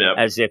deal, yep.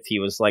 As if he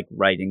was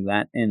writing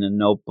that in a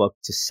notebook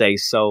to say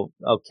so.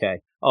 Okay.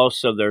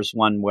 Also, there's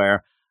one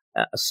where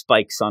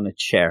Spike's on a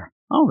chair.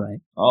 All right.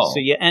 Oh. So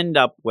you end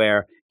up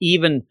where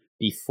even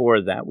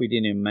before that, we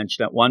didn't even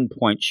mention at one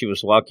point she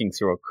was walking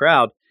through a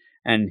crowd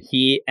and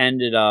he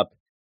ended up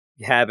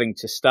having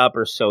to stop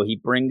her. So he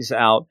brings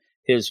out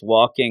his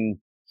walking,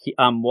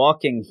 I'm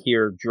walking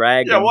here,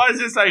 dragging. Yeah, why is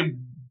this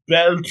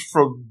belt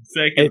from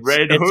fucking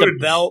Red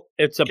Hood?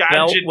 It's a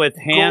belt with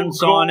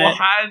hands on it.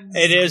 Hands.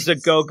 It is a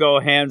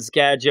go-go hands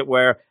gadget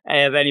where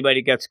if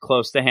anybody gets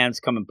close, the hands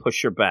come and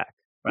push your back.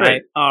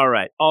 Right? All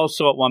right.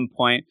 Also, at one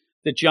point,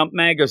 the Jump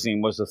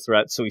magazine was a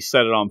threat, so he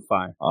set it on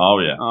fire. Oh,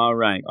 yeah. All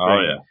right. Oh,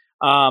 great. yeah.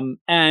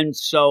 And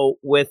so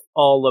with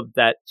all of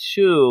that,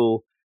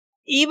 too,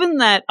 even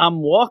that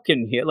I'm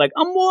walking here,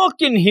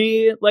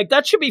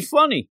 that should be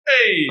funny.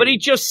 Hey! But he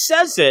just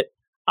says it.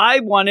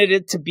 I wanted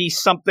it to be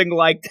something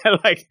like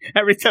that,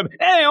 every time,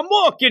 hey, I'm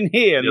walking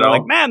here. And they're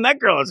like, man, that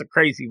girl has a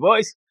crazy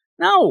voice.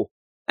 No.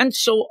 And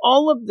so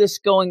all of this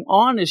going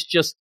on is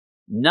just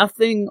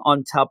nothing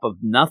on top of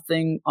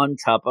nothing on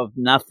top of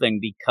nothing,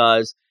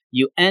 because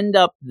you end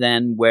up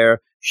then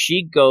where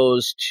she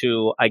goes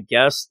to, I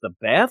guess, the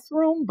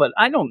bathroom, but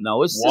I don't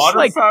know. Is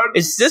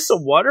this a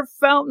water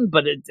fountain?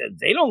 But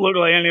they don't look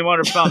like any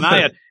water fountain I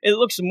had. It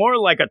looks more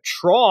like a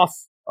trough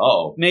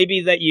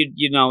Maybe that you'd,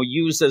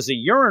 use as a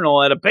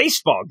urinal at a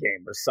baseball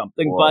game or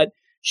something. Whoa. But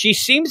she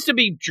seems to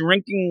be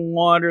drinking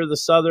water.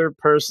 This other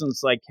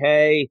person's like,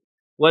 hey,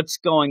 what's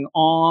going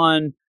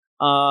on?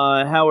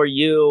 How are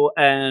you?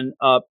 And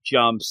up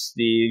jumps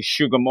the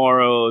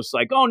Shugamoro's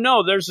like, oh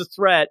no, there's a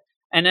threat,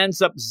 and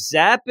ends up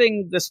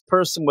zapping this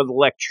person with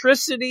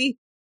electricity,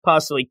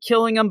 possibly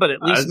killing them, but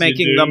at least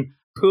making them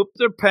poop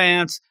their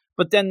pants.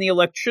 But then the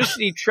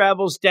electricity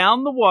travels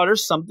down the water,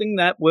 something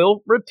that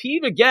will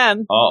repeat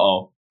again.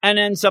 And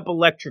ends up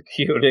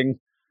electrocuting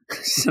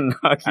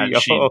Tsunagi. And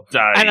she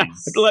dies. And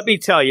let me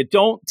tell you,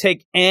 don't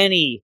take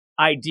any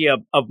idea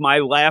of my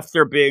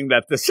laughter being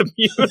that this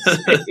amused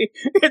me.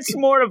 It's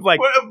more of like...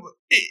 Well,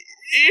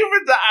 even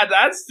at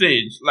that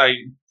stage, like,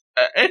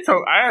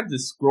 I had to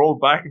scroll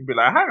back and be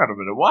like, hang on a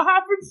minute, what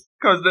happened?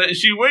 Because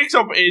she wakes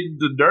up in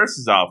the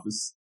nurse's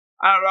office.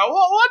 I'm like,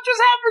 what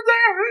just happened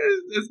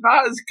there? It's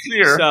not as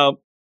clear.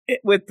 So,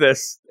 with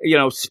this,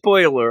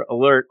 spoiler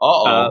alert,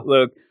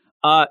 Luke,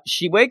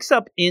 she wakes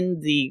up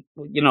in the,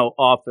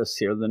 office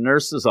here, the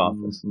nurse's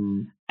office,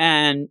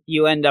 and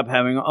you end up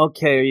having,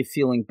 okay, are you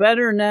feeling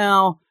better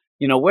now?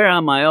 Where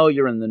am I? Oh,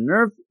 you're in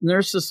the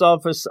nurse's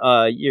office.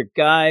 Your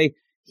guy,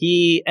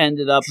 he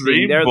ended up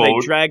being there. They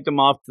dragged him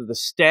off to the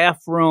staff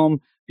room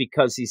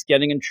because he's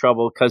getting in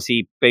trouble because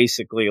he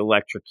basically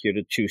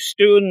electrocuted 2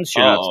 students.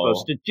 You're not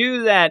supposed to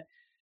do that.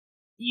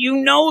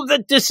 You know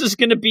that this is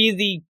going to be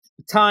the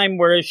time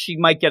where she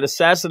might get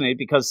assassinated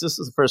because this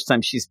is the first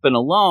time she's been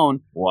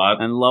alone.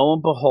 What? And lo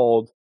and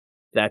behold,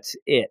 that's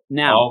it.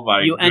 Now,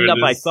 you end up,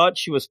 I thought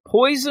she was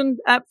poisoned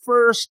at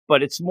first,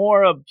 but it's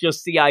more of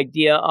just the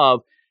idea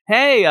of,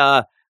 hey,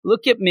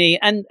 look at me.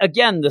 And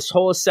again, this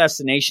whole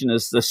assassination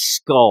is the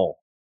skull.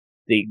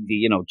 The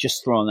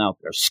just thrown out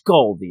there.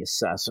 Skull, the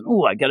assassin.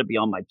 Ooh, I got to be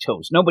on my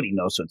toes. Nobody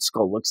knows what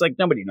Skull looks like.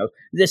 Nobody knows.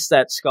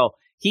 That Skull.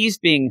 He's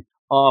being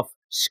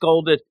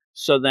scolded.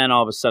 So then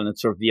all of a sudden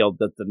it's revealed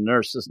that the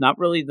nurse is not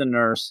really the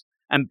nurse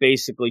and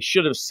basically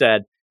should have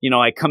said,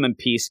 I come in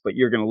peace, but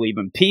you're going to leave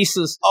in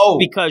pieces.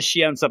 Because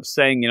she ends up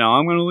saying,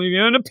 I'm going to leave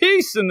you in a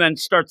piece, and then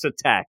starts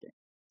attacking.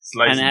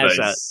 Slice and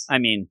dice.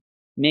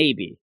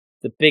 Maybe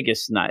the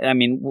biggest knife.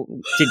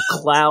 Did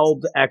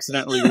Cloud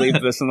accidentally leave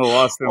this in the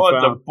Lost and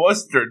Found? The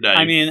Buster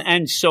knife.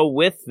 And so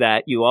with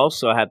that, you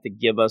also have to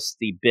give us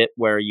the bit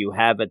where you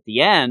have at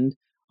the end,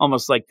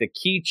 almost like the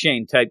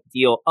keychain type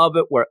deal of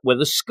it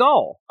with a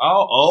skull.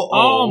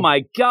 Oh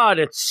my God,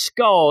 it's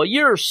Skull.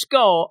 You're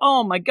Skull.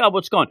 Oh my God,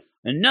 what's going on?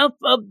 Enough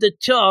of the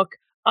talk.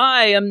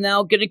 I am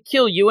now going to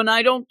kill you, and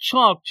I don't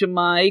talk to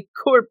my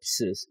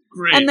corpses.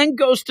 Great. And then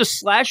goes to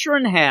slash her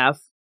in half.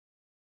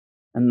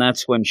 And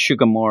that's when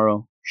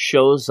Shugamoro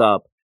shows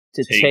up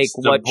to take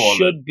what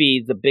should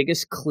be the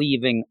biggest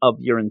cleaving of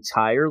your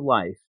entire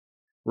life.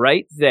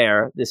 Right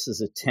there, this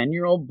is a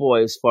 10-year-old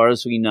boy, as far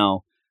as we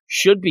know,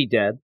 should be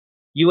dead.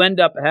 You end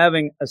up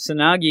having a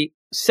Tsunagi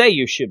say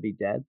you should be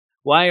dead.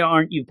 Why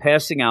aren't you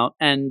passing out?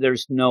 And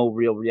there's no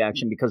real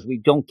reaction because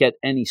we don't get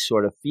any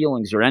sort of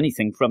feelings or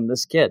anything from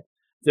this kid.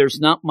 There's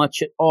not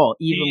much at all,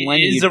 even when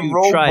you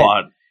do try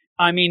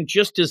it.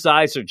 Just his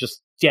eyes are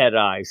just dead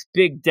eyes,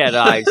 big dead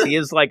eyes. He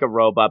is like a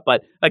robot.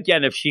 But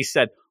again, if she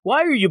said,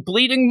 why are you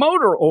bleeding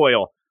motor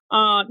oil?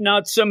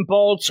 Nuts and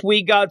bolts,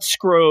 we got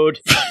screwed.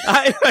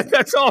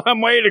 That's all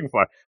I'm waiting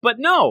for. But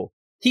no,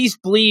 he's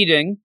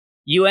bleeding.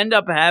 You end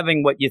up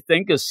having what you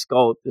think is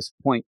Skull at this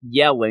point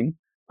yelling,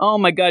 oh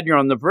my God, you're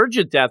on the verge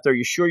of death. Are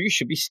you sure you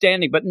should be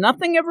standing? But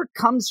nothing ever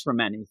comes from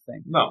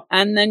anything. No.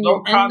 And then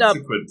you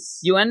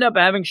end up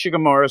having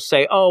Shugamoro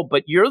say, oh,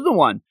 but you're the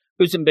one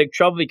who's in big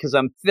trouble because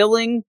I'm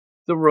filling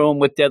the room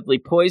with deadly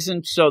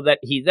poison, so that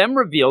he then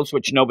reveals,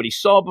 which nobody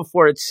saw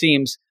before, it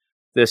seems,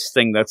 this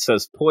thing that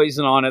says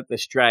poison on it,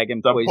 this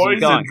dragon, the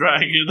poison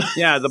dragon.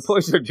 Yeah, the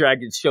poison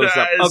dragon shows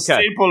up. Okay.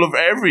 Staple of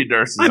every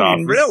nurse's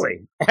office.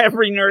 Really?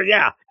 Every nurse,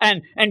 yeah.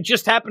 And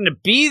just happened to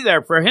be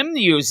there for him to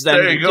use them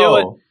to do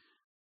it.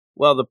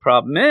 Well, the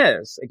problem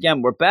is,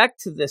 again, we're back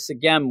to this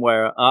again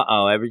where,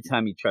 every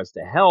time he tries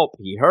to help,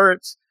 he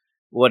hurts.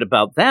 What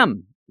about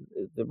them?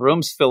 The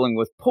room's filling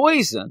with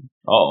poison.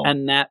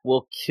 And that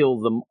will kill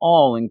them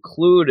all,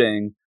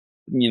 including,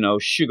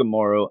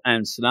 Shugamoro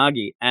and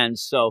Tsunagi. And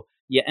so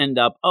you end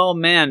up, oh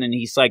man, and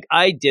he's like,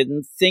 I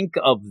didn't think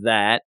of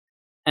that.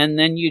 And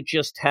then you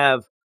just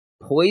have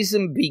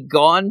poison be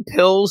gone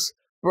pills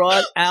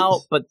brought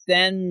out, but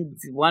then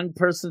one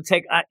person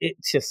it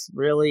just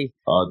really,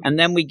 and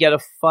then we get a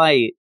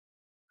fight.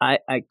 I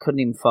couldn't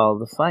even follow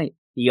the fight.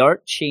 The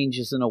art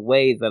changes in a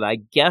way that I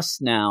guess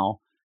now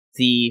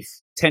the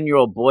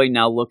 10-year-old boy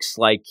now looks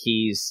like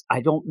he's, I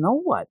don't know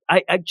what.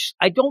 I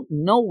don't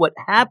know what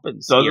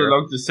happens. Doesn't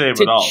look the same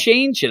at all. To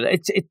change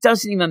it. It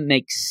doesn't even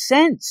make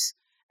sense.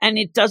 And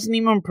it doesn't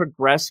even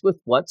progress with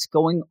what's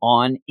going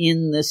on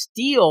in this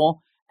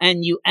deal.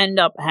 And you end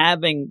up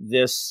having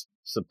this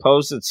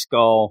supposed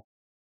skull.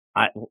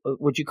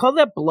 Would you call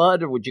that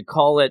blood or would you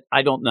call it,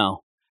 I don't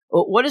know.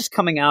 What is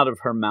coming out of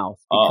her mouth?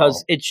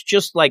 Because it's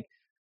just like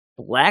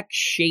black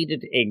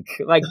shaded ink.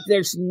 Like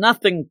there's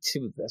nothing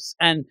to this.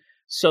 And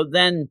so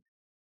then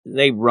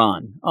they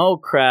run. Oh,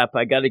 crap,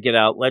 I got to get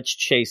out. Let's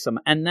chase them.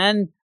 And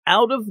then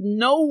out of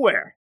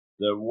nowhere,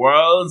 the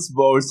world's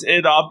most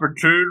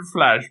inopportune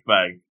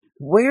flashback.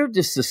 Where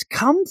does this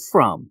come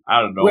from?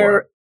 I don't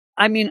know.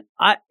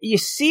 You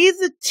see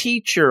the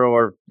teacher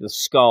or the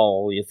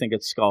skull, you think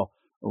it's skull,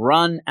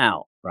 run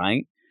out,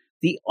 right?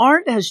 The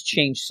art has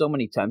changed so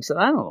many times that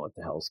I don't know what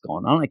the hell's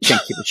going on. I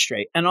can't keep it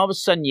straight. And all of a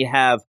sudden you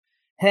have,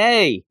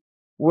 hey,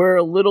 we're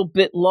a little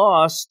bit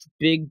lost.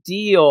 Big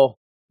deal.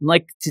 I'm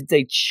like, did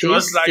they chase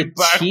just like the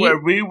back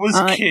when we was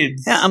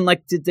kids? Yeah, I'm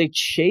like, did they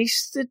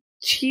chase the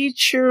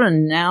teacher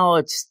and now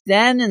it's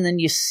then? And then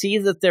you see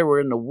that they were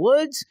in the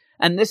woods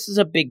and this is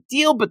a big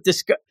deal. But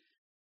this guy,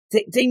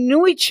 they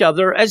knew each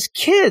other as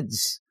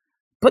kids,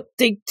 but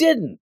they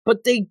didn't.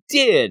 But they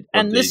did.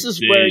 And this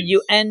is where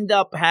you end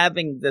up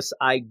having this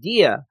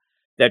idea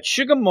that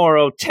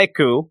Shugemura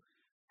Teku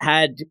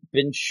had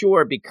been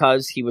sure,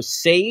 because he was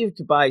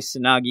saved by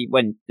Tsunagi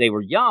when they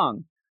were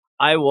young,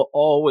 I will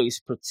always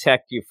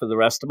protect you for the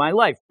rest of my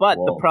life. But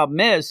the problem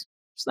is,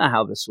 it's not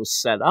how this was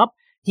set up.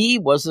 He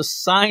was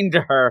assigned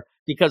to her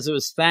because of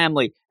his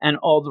family, and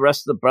all the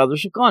rest of the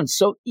brothers are gone.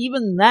 So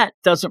even that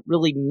doesn't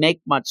really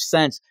make much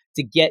sense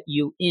to get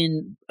you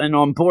in and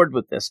on board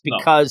with this,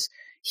 because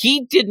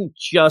he didn't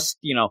just,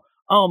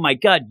 oh my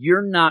God,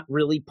 you're not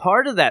really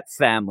part of that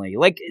family.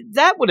 Like,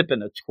 that would have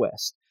been a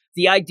twist.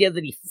 The idea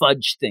that he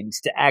fudged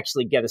things to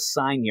actually get a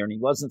sign here and he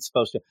wasn't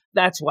supposed to.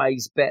 That's why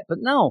he's bad. But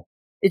no,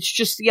 it's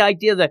just the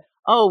idea that,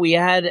 oh, we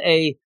had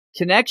a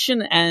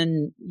connection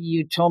and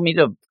you told me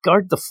to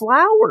guard the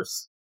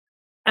flowers.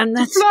 And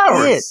that's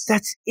it.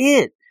 That's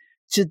it.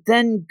 To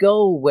then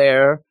go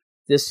where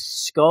this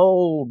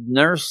skull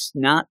nurse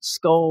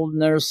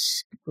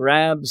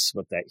grabs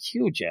with that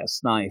huge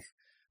ass knife.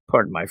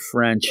 Pardon my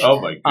French.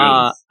 Oh my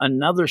goodness.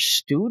 Another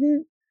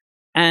student,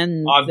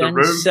 and then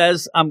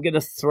says, I'm going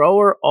to throw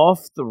her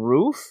off the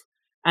roof,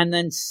 and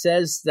then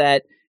says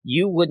that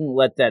you wouldn't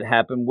let that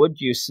happen, would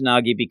you,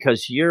 Tsunagi,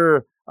 because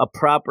you're a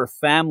proper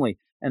family,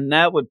 and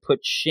that would put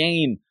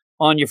shame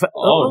on your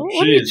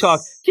what are you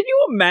talking? Can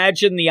you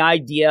imagine the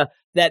idea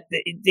that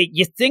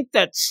you think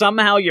that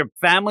somehow your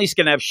family's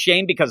going to have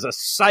shame because a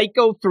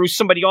psycho threw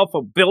somebody off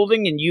a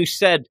building and you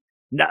said,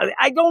 no,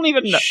 I don't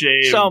even know.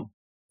 Shame. So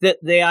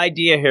the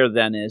idea here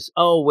then is,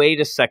 oh, wait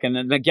a second.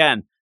 And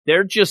again,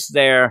 they're just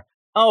there.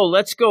 Oh,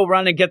 let's go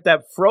run and get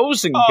that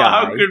frozen guy.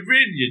 How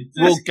convenient.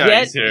 This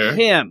guy's here.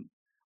 Him.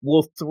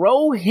 We'll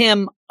throw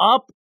him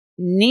up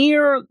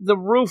near the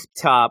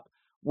rooftop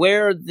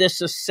where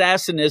this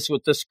assassin is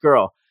with this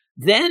girl.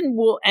 Then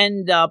we'll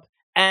end up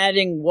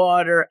adding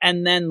water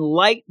and then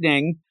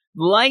lightning.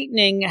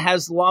 Lightning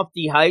has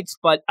lofty heights,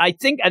 but I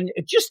think, and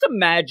just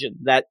imagine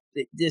that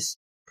this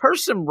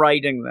person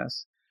writing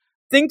this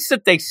thinks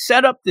that they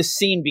set up the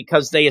scene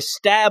because they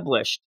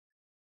established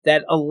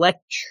that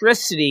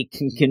electricity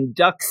can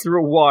conduct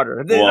through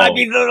water. I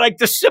mean, like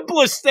the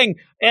simplest thing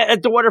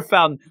at the water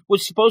fountain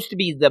was supposed to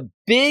be the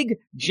big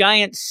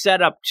giant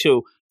setup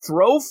to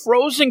throw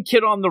Frozen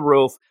Kid on the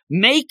roof,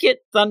 make it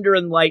thunder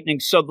and lightning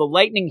so the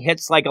lightning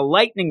hits like a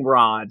lightning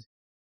rod.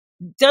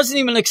 Doesn't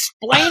even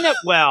explain it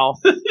well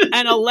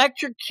and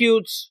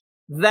electrocutes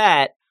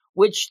that,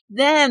 which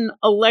then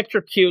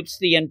electrocutes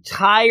the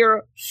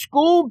entire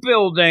school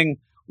building,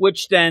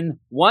 which then,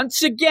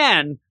 once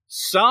again,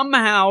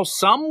 somehow,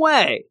 some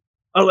way,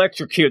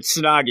 electrocutes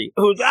Tsunagi,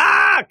 who's,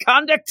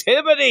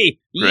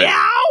 conductivity,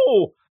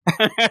 yow!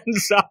 And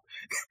ends up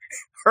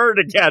hurt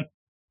again.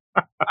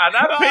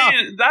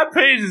 And that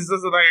page is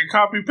just like a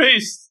copy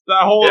paste.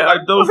 That whole,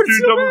 like those two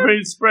double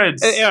page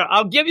spreads. Yeah,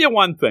 I'll give you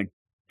one thing.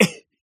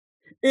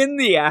 In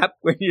the app,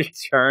 when you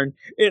turn,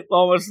 it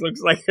almost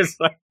looks like it's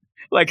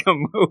like a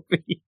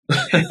movie.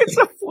 It's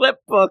a flip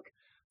book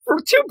for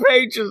 2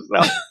 pages,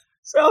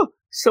 though.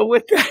 So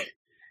with that,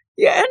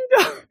 you end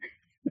up.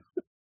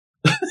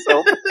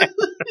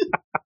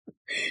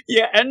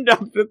 You end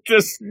up with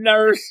this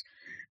nurse,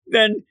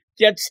 then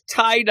gets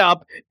tied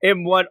up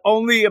in what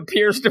only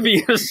appears to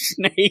be a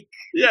snake.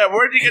 Yeah,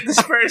 where did you get the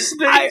spare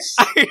snakes?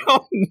 I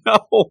don't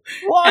know.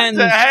 What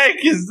the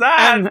heck is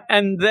that?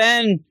 And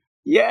then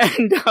you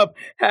end up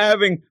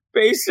having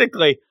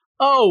basically,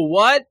 oh,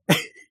 what?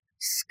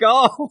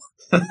 Skull.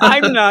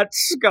 I'm not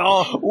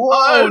Skull.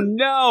 What? Oh,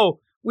 no.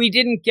 We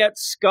didn't get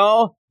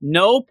Skull.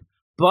 Nope.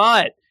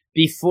 But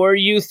before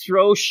you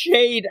throw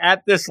shade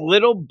at this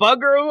little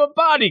bugger of a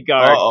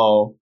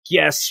bodyguard,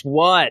 guess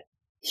what?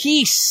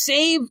 He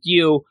saved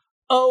you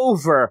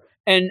over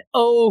and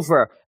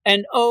over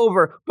and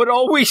over. But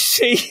all we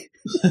see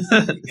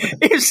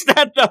is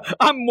that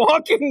I'm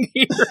walking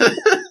here,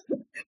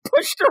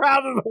 pushed her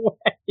out of the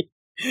way.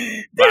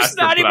 There's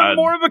not even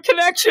more of a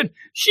connection.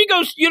 She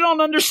goes, you don't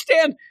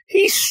understand.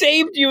 He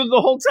saved you the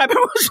whole time. It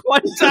was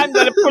one time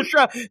that it pushed her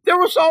out. There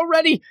was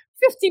already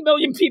 50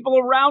 million people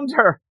around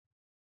her.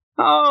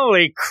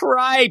 Holy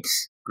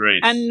cripes.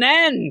 Great. And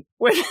then,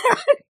 when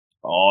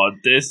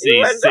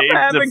Dissy saved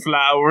the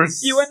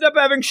flowers. You end up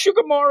having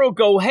Shugemura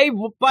go, hey,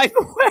 by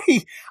the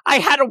way, I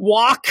had to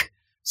walk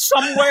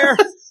somewhere.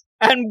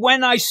 And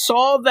when I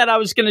saw that I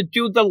was going to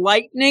do the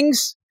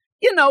lightnings,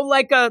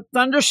 like a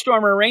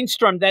thunderstorm or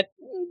rainstorm that,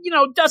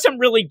 doesn't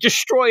really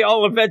destroy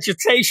all the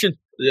vegetation.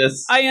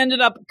 Yes. I ended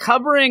up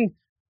covering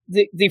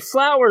the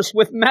flowers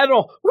with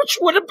metal, which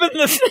would have been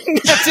the thing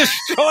that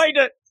destroyed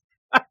it.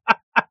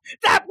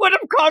 That would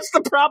have caused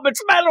the problem.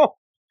 It's metal.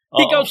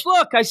 He goes,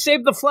 look, I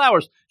saved the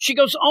flowers. She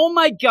goes, oh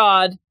my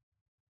God,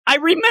 I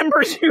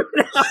remember you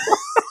now.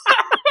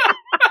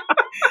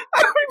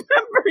 I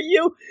remember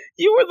you.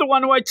 You were the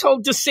one who I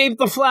told to save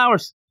the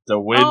flowers. The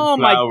wind flowers.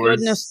 My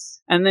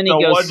goodness. And then he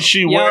goes, the one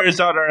she wears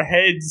on her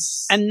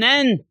heads. And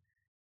then,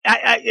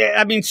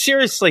 I mean,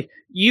 seriously,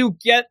 you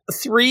get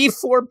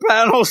 3-4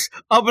 panels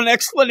of an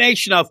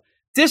explanation of,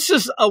 this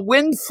is a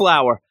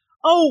windflower.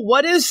 Oh,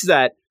 what is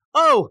that?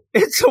 Oh,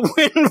 it's a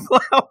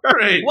windflower.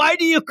 Right. Why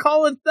do you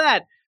call it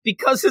that?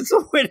 Because it's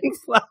a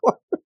windflower.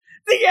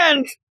 The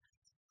end.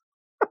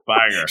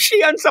 Banger.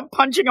 She ends up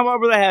punching him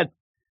over the head.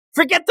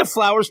 Forget the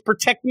flowers,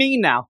 protect me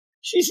now.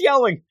 She's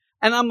yelling.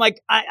 And I'm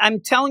like,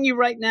 I'm telling you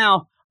right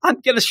now, I'm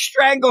going to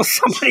strangle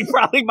somebody,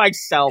 probably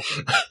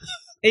myself.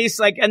 He's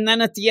like, and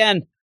then at the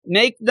end,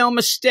 make no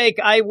mistake,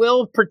 I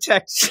will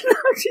protect.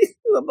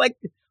 I'm like,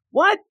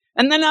 what?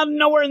 And then out of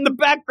nowhere in the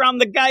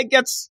background, the guy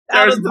gets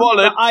out of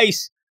the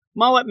ice.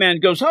 Mullet Man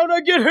goes, how'd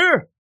I get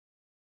here?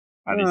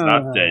 And he's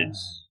not dead.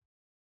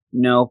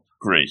 No.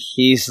 Great.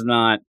 He's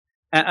not.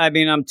 I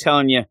mean, I'm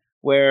telling you,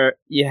 where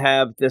you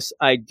have this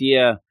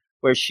idea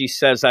where she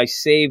says, I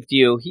saved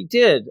you. He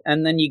did.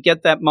 And then you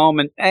get that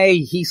moment, hey,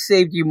 he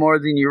saved you more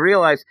than you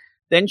realize.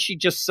 Then she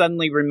just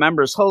suddenly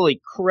remembers, holy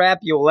crap,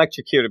 you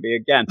electrocuted me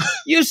again.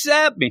 You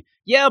stabbed me.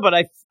 Yeah, but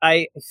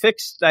I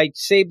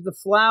saved the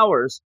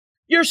flowers.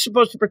 You're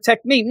supposed to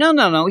protect me.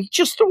 No. He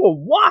just threw a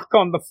walk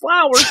on the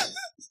flowers.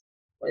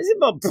 What is it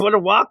about put a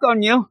walk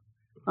on you?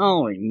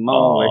 Holy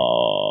moly.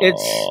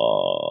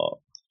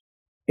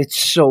 It's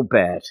so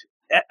bad.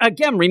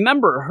 Again,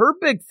 remember, her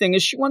big thing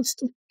is she wants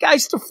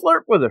guys to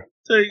flirt with her.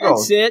 There you go.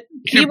 That's it.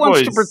 He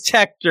wants to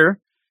protect her.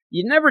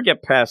 You never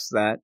get past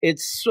that.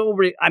 It's so,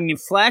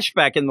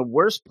 flashback in the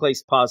worst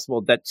place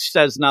possible that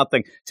says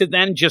nothing to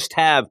then just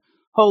have,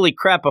 holy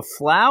crap, a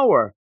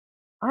flower.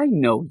 I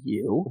know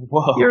you.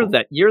 Whoa.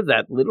 You're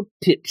that little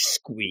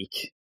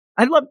pipsqueak.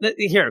 I love that.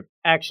 Here,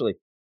 actually,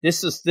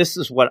 this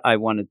is what I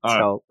want to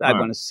tell. I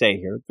want to say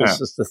here. This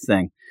is the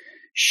thing.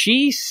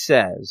 She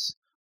says,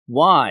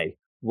 why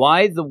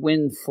the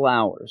wind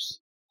flowers?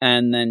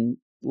 And then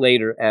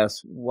later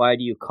asks, why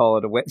do you call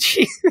it a wind?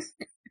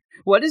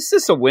 What is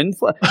this, a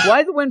windflower?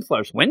 Why the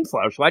windflowers?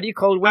 Windflowers? Why do you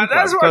call it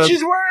windflowers? That's what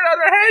she's wearing on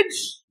her head.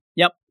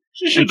 Yep.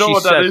 She should know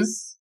what that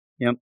is.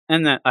 Yep.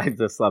 And I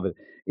just love it.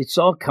 It's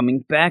all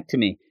coming back to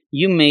me.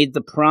 You made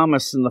the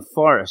promise in the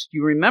forest.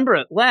 You remember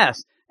at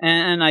last.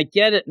 And I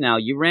get it now.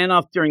 You ran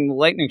off during the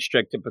lightning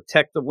strike to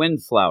protect the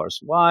windflowers.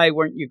 Why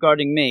weren't you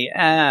guarding me?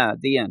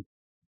 The end.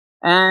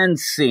 And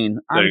scene.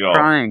 I'm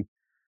crying.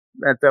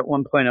 At that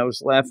one point, I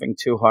was laughing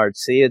too hard.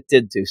 See, it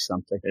did do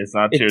something. It's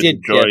not tears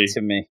of joy. It did get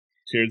to me.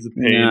 Tears of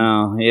pain.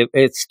 No,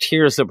 it's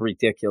tears of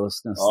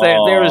ridiculousness.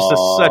 There is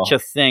such a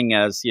thing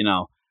as,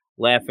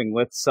 laughing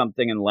with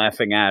something and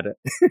laughing at it.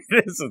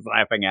 This is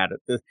laughing at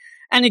it.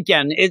 And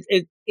again,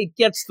 it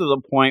gets to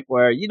the point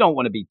where you don't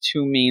want to be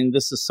too mean.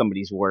 This is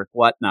somebody's work,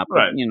 whatnot. But,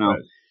 right.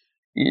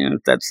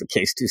 If that's the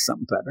case, do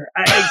something better.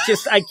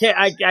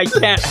 I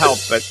can't help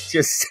but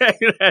just say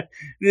that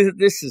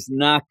this is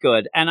not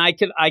good. And I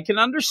can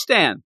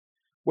understand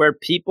where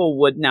people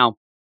would now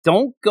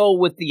don't go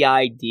with the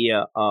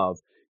idea of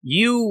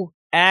you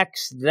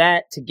axe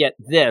that to get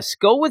this.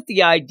 Go with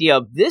the idea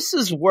of this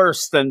is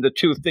worse than the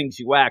two things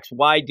you axed.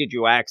 Why did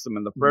you axe them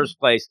in the first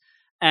place?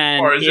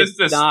 And or is this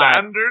the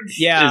standard?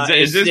 Yeah.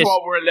 Is this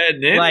what we're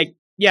letting in?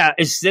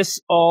 Is this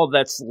all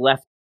that's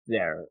left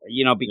there?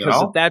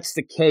 Because if that's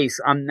the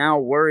case, I'm now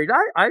worried.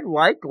 I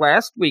like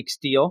last week's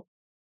deal.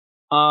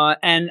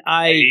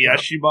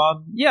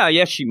 Yeshiman? Yeah,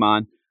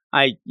 Yeshiman.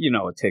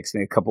 It takes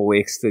me a couple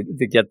weeks to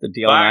get the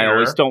deal, and I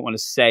always don't want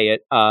to say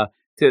it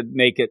to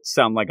make it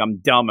sound like I'm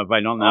dumb if I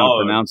don't know how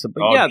to pronounce it.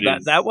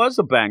 But that was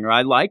a banger.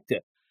 I liked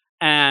it.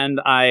 And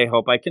I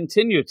hope I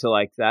continue to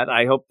like that.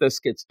 I hope this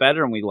gets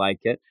better and we like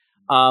it.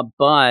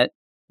 But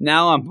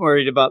now I'm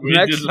worried about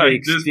next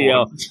week's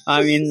deal.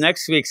 I mean,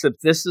 next week's, if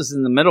this is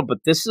in the middle, but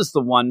this is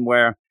the one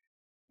where,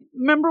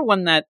 remember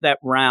when that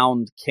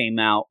round came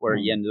out where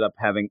you ended up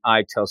having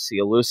Italsi,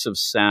 Elusive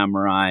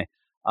Samurai,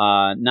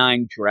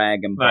 9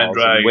 Dragon Balls,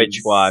 and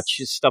Witch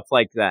Watch, stuff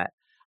like that.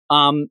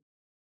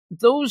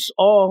 Those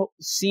all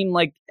seem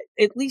like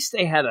at least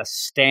they had a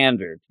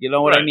standard. You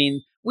know what I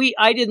mean?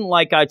 I didn't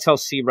like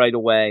Italsi right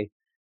away.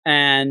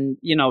 And,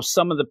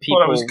 some of the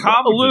people,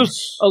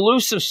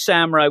 Elusive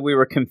Samurai, we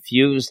were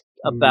confused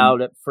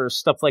about it for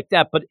stuff like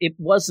that, but it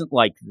wasn't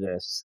like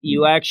this.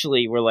 You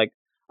actually were like,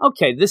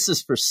 okay, this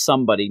is for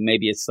somebody.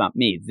 Maybe it's not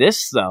me.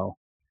 This, though,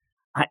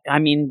 I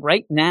mean,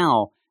 right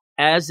now,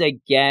 as a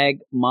gag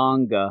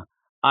manga,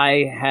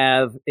 I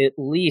have at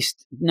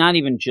least, not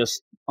even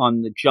just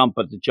on the Jump,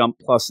 but the Jump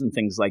Plus and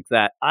things like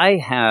that, I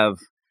have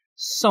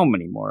so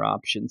many more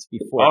options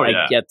before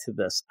I get to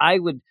this.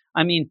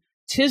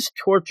 Tis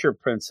Torture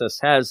Princess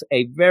has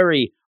a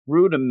very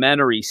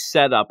rudimentary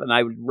setup, and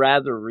I would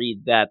rather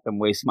read that than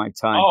waste my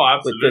time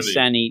with this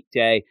any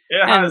day.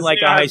 It and has, like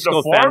a high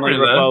school family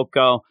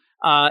Roboco.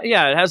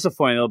 Yeah, it has a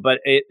formula, but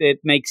it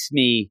makes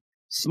me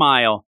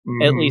smile,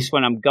 at least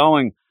when I'm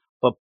going.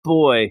 But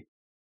boy,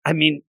 I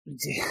mean,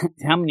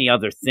 how many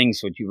other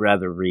things would you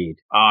rather read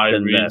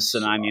than this?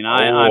 And I mean,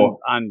 I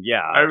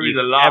read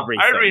a lot.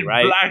 Everything, I read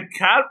right? Black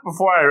Cat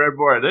before I read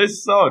more of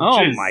this. So,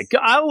 my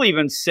God! I'll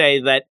even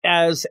say that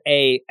as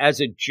a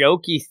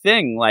jokey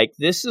thing, like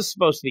this is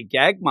supposed to be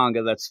gag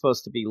manga that's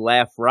supposed to be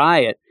Laugh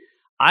Riot.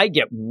 I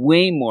get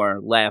way more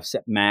laughs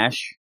at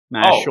Mashal.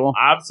 Oh,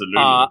 absolutely.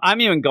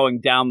 I'm even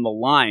going down the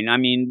line. I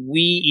mean,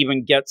 we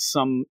even get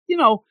some,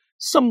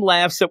 some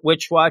laughs at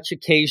Witch Watch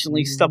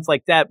occasionally, stuff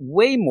like that,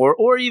 way more,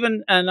 or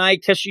even an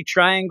Aikeshi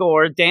Triangle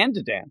or a Dan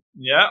to Dan.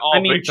 Yeah,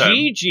 big time.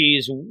 Gigi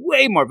is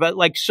way more, but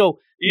like, so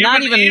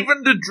not even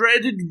the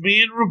dreaded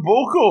me and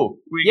Roboco.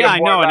 I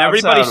know, and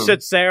everybody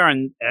sits there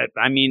and,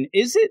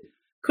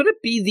 could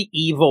it be the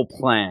evil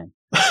plan?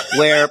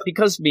 Where,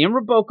 because me and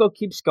Roboco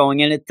keeps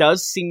going, and it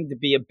does seem to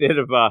be a bit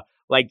of a,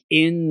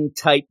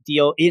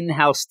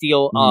 in-house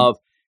deal of,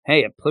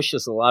 hey, it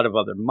pushes a lot of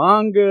other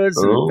mangas,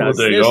 and it does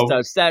this,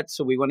 does that,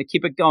 so we want to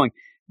keep it going.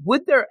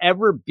 Would there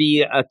ever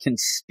be a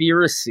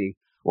conspiracy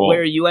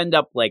where you end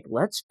up like,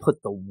 let's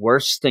put the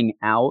worst thing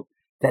out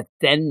that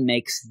then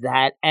makes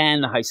that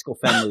and the High School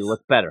Family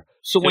look better?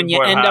 So when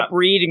you end up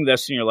reading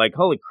this and you're like,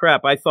 holy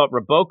crap, I thought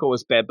Roboco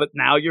was bad, but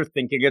now you're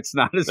thinking it's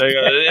not as bad.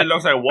 It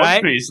looks like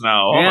One Piece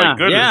now. Oh my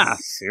goodness. Yeah,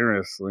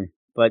 seriously.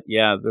 But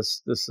yeah,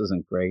 this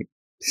isn't great.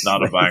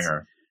 Not a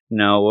banger.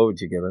 No, what would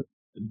you give it?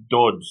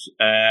 Duds.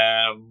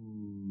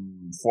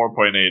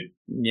 4.8.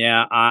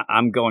 Yeah,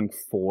 I'm going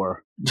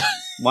 4.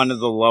 One of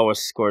the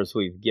lowest scores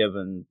we've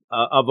given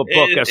of a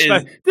book.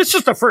 This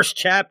is the first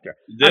chapter.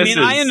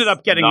 I ended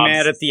up getting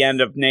mad at the end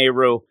of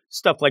Nehru,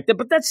 stuff like that,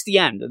 but that's the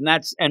end, and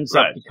that ends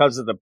up because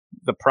of the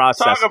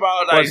process. Talk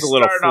about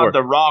starting on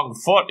the wrong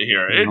foot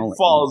here. It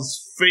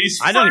falls face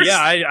first.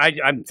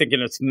 I'm thinking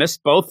it's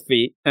missed both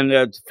feet and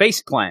a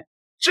face plant.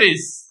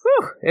 Jeez.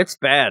 Whew, it's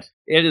bad.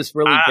 It is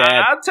really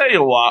bad. I'll tell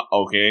you what,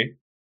 okay.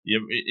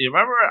 You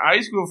remember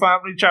High School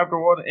Family Chapter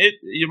 1?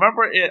 You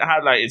remember it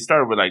had it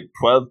started with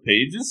 12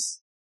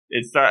 pages?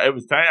 It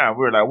was time, and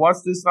we were like,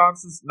 what's this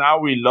nonsense? Now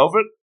we love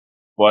it.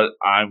 But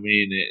I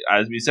mean,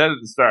 as we said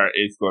at the start,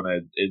 it's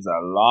a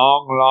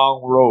long,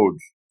 long road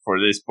for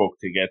this book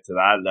to get to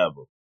that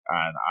level.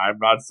 And I'm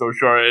not so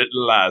sure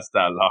it'll last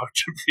that long,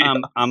 to be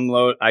honest.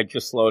 I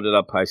just loaded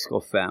up High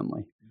School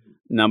Family.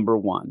 Number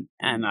 1,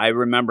 and I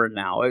remember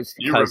now is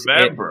because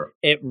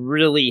it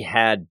really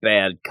had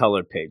bad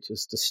color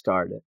pages to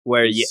start it,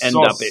 where you end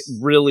up it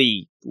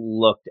really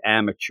looked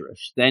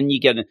amateurish. Then you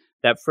get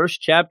that first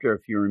chapter,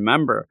 if you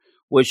remember,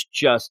 was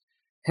just,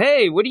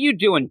 hey, what are you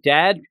doing,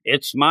 Dad?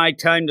 It's my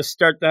time to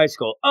start the high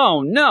school.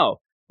 Oh no,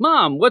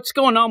 Mom, what's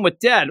going on with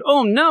Dad?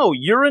 Oh no,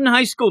 you're in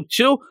high school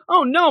too?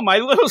 Oh no, my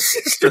little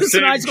sister's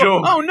in high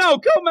school. Oh no,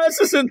 Gomez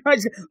is in high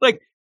school.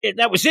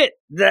 That was it.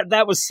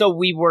 That was so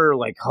we were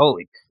like,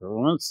 holy,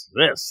 what's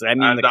this? I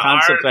mean, and the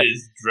concept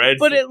is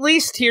dreadful. But at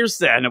least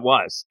and it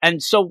was.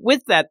 And so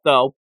with that,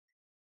 though,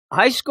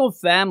 High School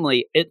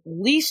Family, at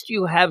least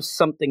you have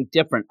something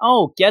different.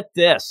 Oh, get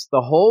this.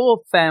 The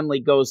whole family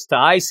goes to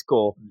high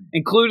school,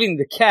 including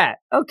the cat.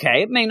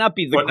 Okay, it may not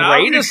be the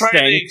greatest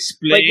thing,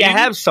 but you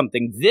have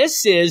something.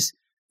 There's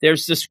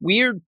this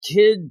weird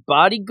kid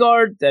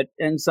bodyguard that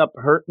ends up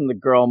hurting the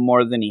girl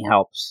more than he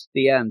helps.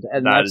 The end.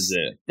 And that's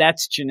it.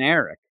 That's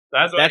generic.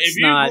 That's if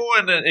you go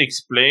in and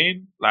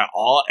explain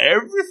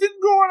everything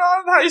going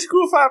on in High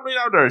School Family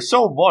now, there's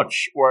so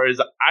much. Whereas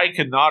I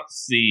cannot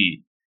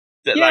see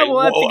that. Yeah,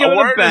 we'll have to give it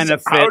a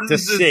benefit to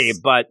see,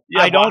 but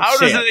I don't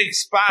see it. How does it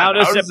expand? How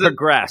does it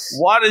progress?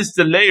 What is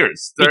the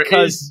layers? There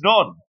is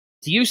none.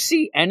 Do you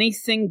see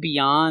anything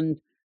beyond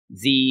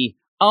the?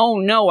 Oh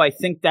no, I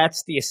think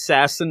that's the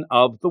assassin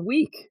of the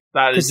week.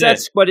 Because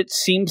that's what it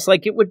seems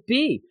like it would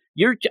be.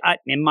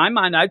 In my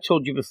mind, I've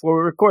told you before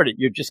we recorded,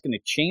 you're just going to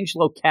change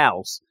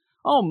locales.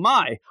 Oh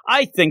my,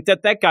 I think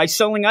that guy's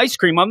selling ice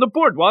cream on the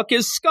boardwalk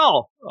is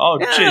Skull. Oh,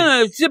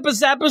 zippa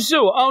zappa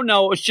zoo. Oh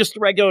no, it's just a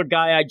regular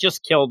guy. I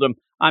just killed him.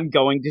 I'm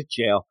going to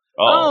jail.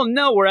 Oh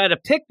no, we're at a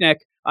picnic.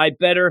 I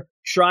better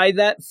try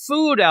that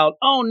food out.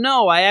 Oh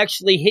no, I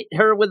actually hit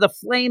her with a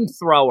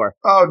flamethrower.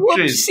 Oh,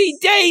 whoopsie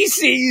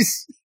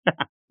daisies.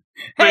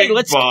 Hey,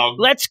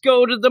 let's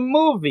go to the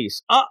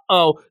movies.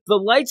 Uh-oh, the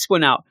lights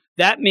went out.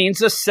 That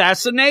means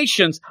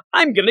assassinations.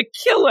 I'm going to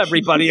kill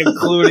everybody,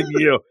 including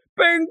you.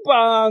 Bing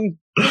bong.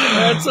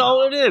 That's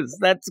all it is.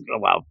 That's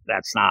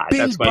not.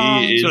 That's what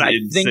I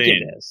think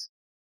it is.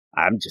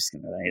 I'm just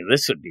going to say,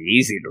 this would be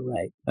easy to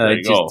write.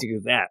 Just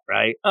do that,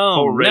 right?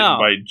 Oh, written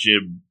by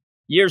Jim.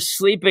 You're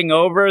sleeping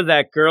over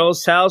that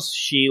girl's house.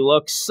 She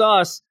looks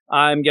sus.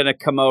 I'm going to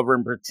come over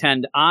and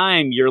pretend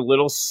I'm your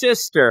little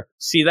sister.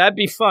 See, that'd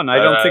be fun. I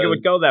don't think it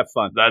would go that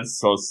fun. That's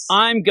so...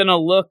 I'm going to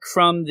look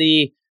from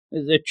the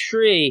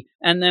tree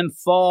and then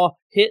fall,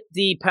 hit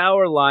the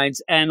power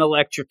lines, and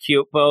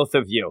electrocute both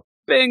of you.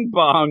 Bing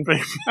bong.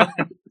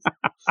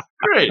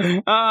 Great.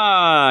 Yes.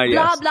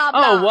 Blah, blah, blah.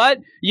 Oh, what?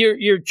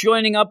 You're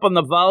joining up on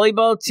the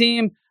volleyball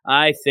team?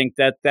 I think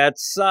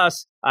that's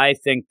sus. I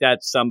think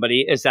that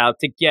somebody is out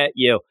to get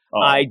you. Oh.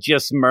 I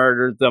just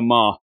murdered them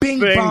all. Bing,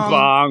 Bing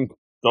bong.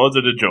 Those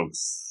are the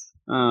jokes.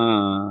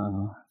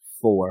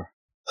 4.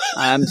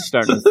 I'm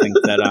starting to think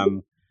that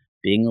I'm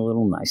being a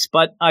little nice.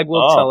 But I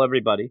will tell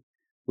everybody,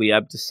 we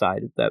have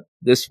decided that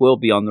this will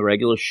be on the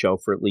regular show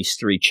for at least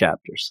 3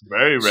 chapters.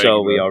 Very regular.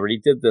 So we already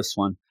did this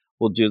one.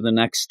 We'll do the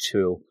next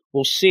 2.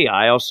 We'll see.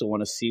 I also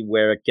want to see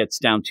where it gets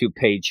down to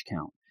page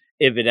count.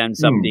 If it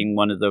ends up being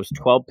one of those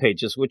 12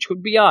 pages, which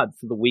would be odd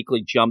for the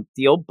weekly jump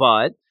deal.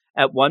 But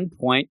at one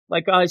point,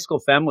 like a High School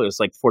Family was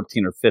like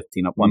 14 or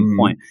 15 at one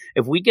point.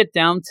 If we get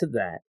down to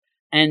that,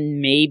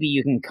 and maybe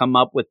you can come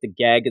up with the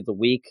gag of the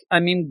week,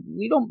 I mean,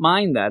 we don't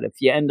mind that if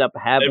you end up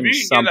having if you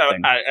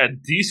something. Get a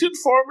decent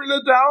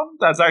formula down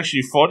that's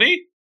actually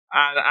funny,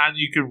 and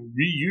you can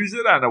reuse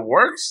it and it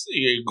works,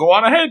 you go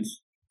on ahead.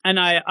 And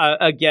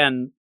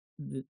again,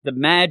 the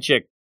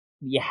magic,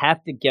 you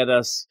have to get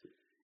us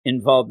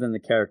involved in the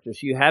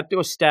characters. You have to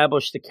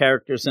establish the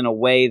characters in a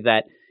way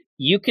that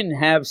you can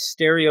have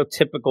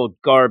stereotypical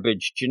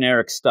garbage,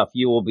 generic stuff.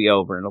 You will be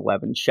over in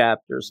 11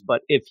 chapters.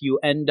 But if you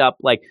end up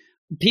like,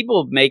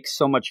 people make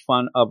so much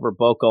fun of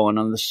Roboco, and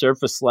on the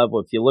surface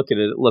level, if you look at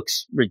it, it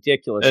looks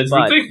ridiculous. It's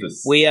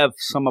ridiculous. We have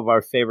some of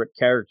our favorite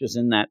characters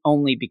in that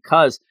only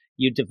because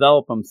you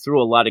develop them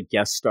through a lot of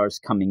guest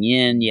stars coming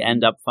in. You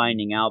end up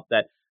finding out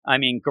that, I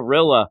mean,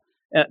 Gorilla,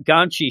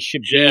 Ganchi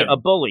should be a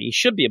bully. He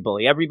should be a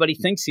bully. Everybody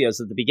thinks he is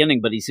at the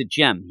beginning, but he's a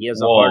gem. He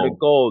has a heart of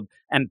gold.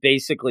 And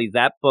basically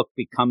that book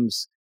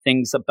becomes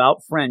things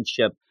about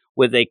friendship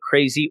with a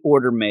crazy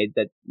order maid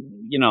that,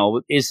 you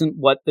know, isn't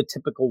what the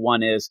typical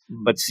one is,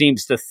 but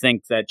seems to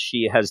think that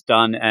she has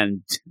done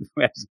and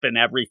has been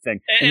everything.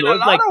 In a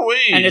lot of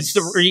ways. And it's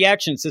the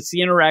reactions, it's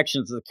the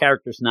interactions of the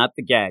characters, not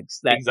the gags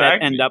that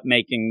end up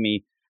making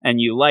me. And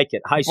you like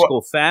it. High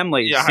School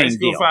Family, yeah, same High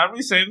School deal.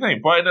 Family, same thing.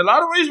 But in a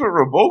lot of ways with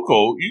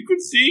Roboco, you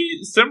could see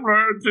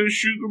similar to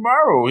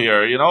Shugumaru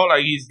here. You know,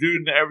 like he's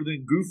doing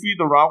everything goofy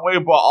the wrong way,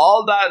 but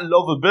all that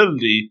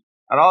lovability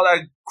and all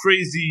that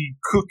crazy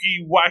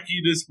cookie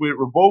wackiness with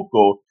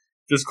Roboco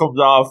just comes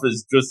off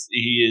as just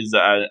he is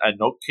a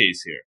nutcase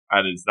here,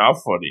 and it's not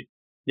funny.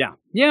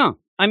 Yeah.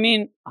 I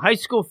mean, High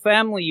School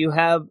Family, you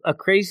have a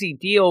crazy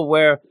deal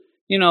where,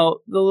 you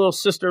know, the little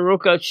sister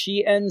Ruka,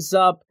 she ends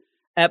up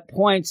at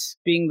points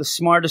being the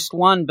smartest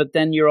one, but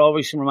then you're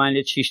always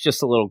reminded she's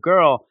just a little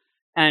girl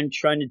and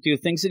trying to do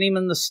things. And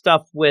even the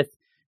stuff with,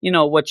 you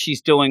know, what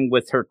she's doing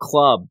with her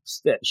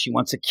clubs, that she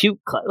wants a cute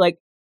club. Like,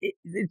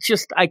 it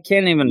just, I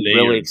can't even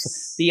really.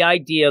 The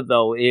idea,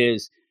 though,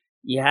 is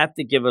you have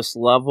to give us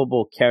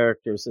lovable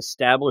characters,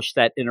 establish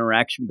that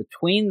interaction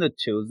between the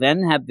two,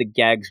 then have the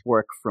gags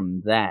work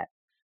from that,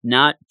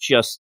 not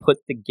just put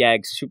the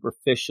gags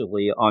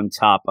superficially on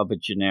top of a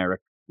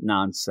generic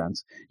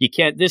nonsense. You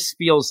can't. This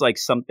feels like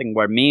something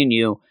where me and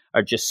you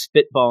are just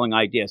spitballing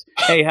ideas.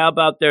 Hey, how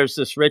about there's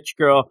this rich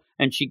girl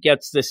and she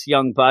gets this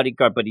young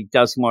bodyguard, but he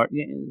does more.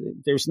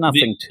 There's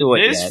nothing to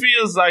it. This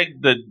feels like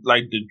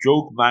the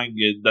joke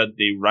manga that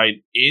they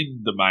write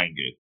in the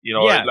manga. You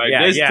know,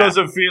 this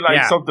doesn't feel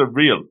like something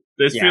real.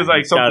 This feels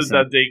like something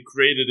that they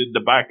created in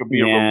the back of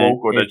Mia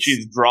Roboco that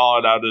she's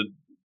drawn out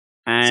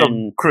of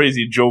some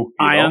crazy joke.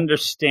 I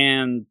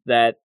understand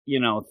that, you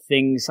know,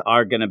 things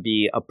are going to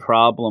be a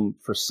problem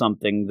for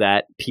something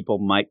that people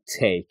might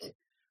take,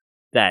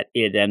 that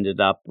it ended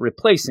up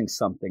replacing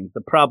something.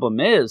 The problem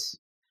is,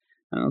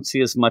 I don't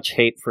see as much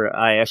hate for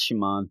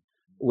Ayashimon,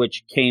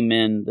 which came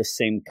in the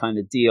same kind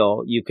of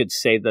deal. You could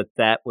say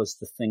that was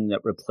the thing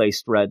that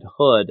replaced Red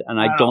Hood, and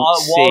I don't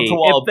see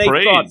if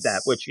they thought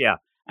that, which,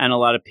 and a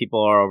lot of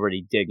people are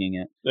already digging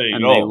it,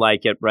 and they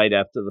like it right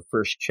after the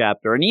first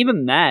chapter. And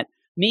even that,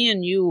 me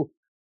and you,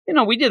 you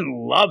know, we didn't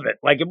love it.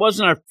 Like, it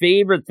wasn't our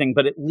favorite thing,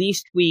 but at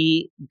least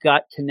we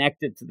got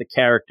connected to the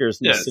characters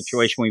in the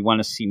situation we want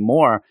to see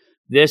more.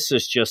 This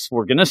is just,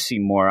 we're going to see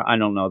more. I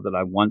don't know that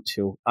I want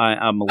to.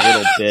 I'm a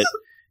little bit,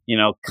 you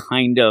know,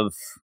 kind of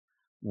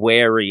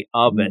wary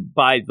of it.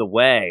 By the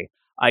way,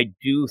 I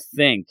do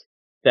think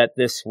that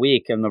this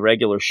week in the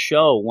regular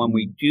show, when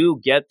we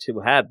do get to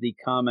have the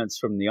comments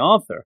from the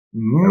author,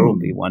 there will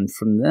be one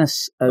from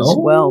this as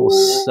well.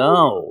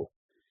 So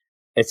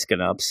it's going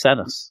to upset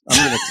us.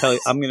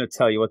 I'm going to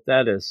tell you what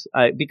that is.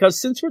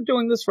 Because since we're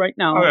doing this right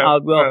now,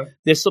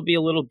 this will be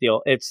a little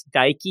deal. It's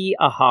Daiki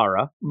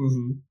Ahara,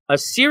 a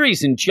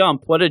series in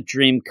Jump. What a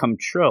dream come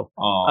true.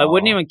 I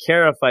wouldn't even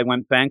care if I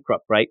went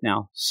bankrupt right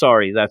now.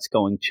 Sorry, that's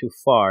going too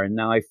far. And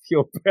now I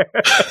feel bad.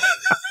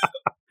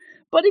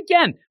 But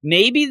again,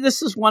 maybe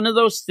this is one of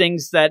those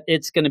things that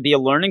it's going to be a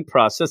learning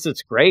process.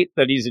 It's great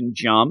that he's in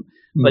Jump,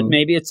 but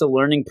maybe it's a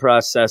learning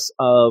process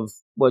of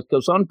what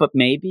goes on. But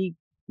maybe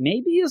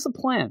is a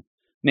plan.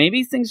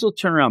 Maybe things will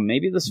turn around.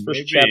 Maybe this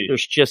first chapter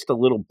is just a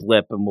little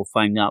blip, and we'll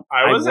find out.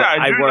 I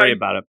worry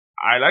about it.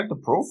 I like the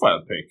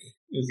profile pic.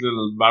 His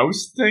little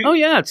mouse thing. Oh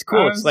yeah, it's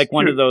cool. It's like cute.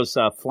 One of those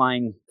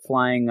flying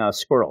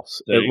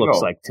squirrels. It looks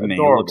like to me.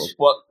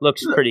 It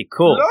looks pretty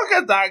cool. Look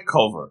at that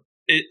cover.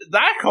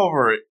 that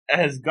cover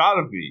has got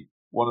to be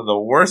one of the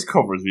worst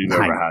covers we've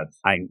ever had.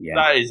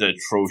 That is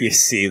atrocious. You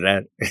see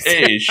that?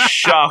 It is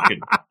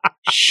shocking.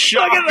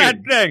 Shocking. Look at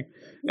that thing.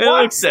 It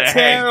looks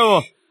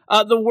terrible.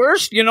 The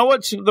worst, you know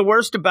what's the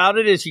worst about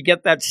it is you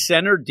get that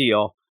center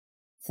deal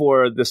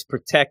for this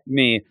Protect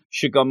Me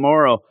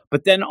Shigemuro,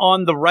 but then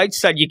on the right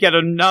side you get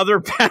another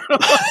panel.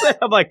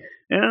 I'm like,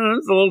 that's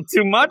a little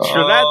too much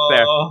for that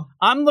there.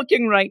 I'm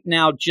looking right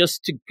now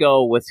just to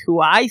go with who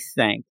I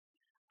think.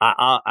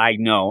 I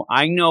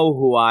know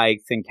who I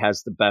think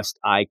has the best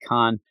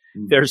icon.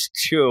 There's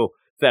two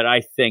that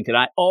I think, and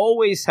I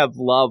always have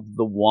loved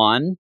the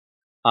one,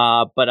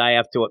 but I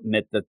have to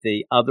admit that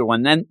the other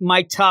one, then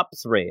my top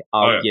three,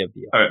 I'll give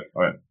you. All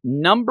right.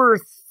 Number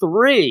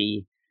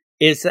 3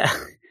 is,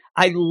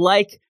 I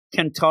like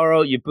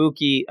Kentaro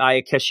Yabuki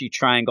Ayakeshi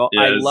Triangle.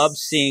 Yes. I love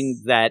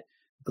seeing that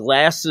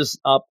glasses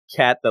up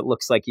cat that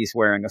looks like he's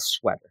wearing a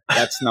sweater.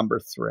 That's number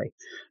 3.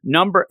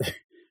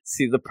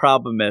 See, the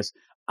problem is,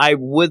 I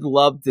would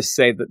love to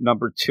say that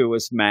number 2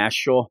 is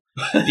Mashle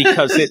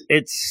because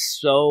it's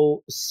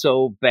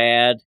so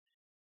bad.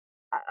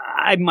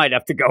 I might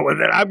have to go with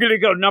it. I'm going to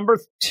go number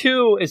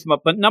 2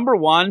 but number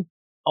 1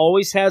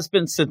 always has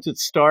been since it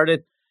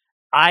started.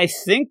 I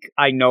think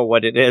I know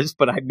what it is,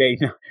 but I may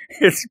not.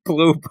 It's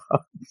Blue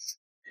Bugs.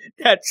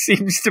 That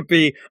seems to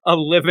be a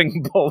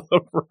living bowl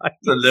of rice.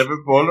 The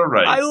living bowl of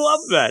rice. I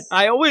love that.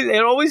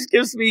 It always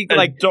gives me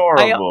like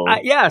adorable.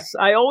 Yes,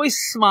 I always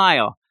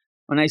smile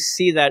when I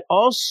see that.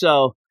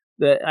 Also,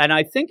 and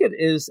I think it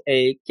is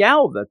a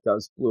gal that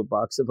does Blue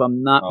Box, if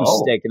I'm not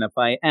mistaken. If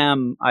I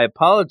am, I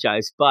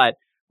apologize. But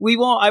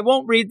I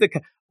won't read a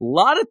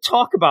lot of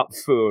talk about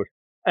food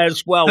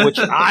as well, which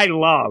I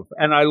love,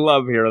 and I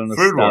love hearing the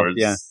food stuff. Wars.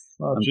 Yeah,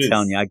 I'm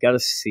telling you, I got to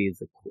see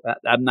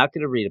I'm not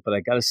going to read it, but I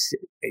got to see.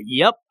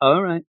 Yep,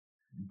 all right.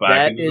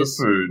 Back into the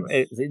food.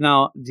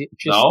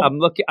 I'm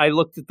looking. I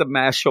looked at the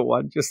Mashle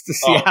one just to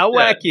see how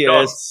wacky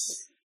it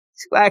is.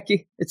 It's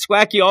wacky. It's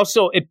wacky.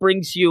 Also, it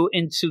brings you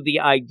into the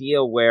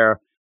idea where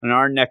in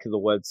our neck of the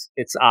woods,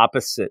 it's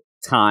opposite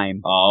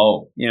time.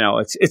 Oh,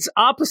 it's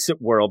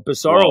opposite world,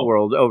 bizarro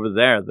world over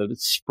there. That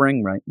it's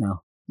spring right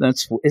now.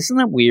 Isn't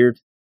that weird?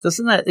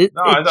 Doesn't that? I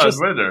thought it was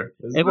winter.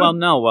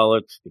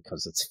 It's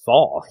because it's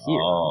fall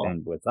here,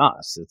 and with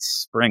us, it's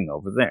spring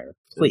over there.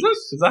 Please,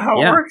 is that how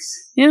it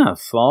works? Yeah,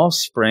 fall,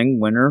 spring,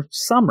 winter,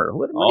 summer.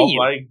 What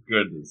my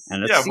goodness!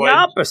 And it's the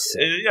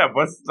opposite.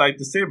 But it's like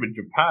the same in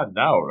Japan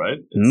now, right?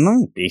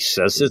 No, he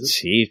says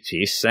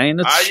he's saying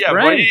it's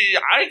spring.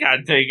 But I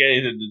can't take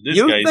anything that this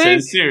guy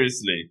says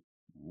seriously.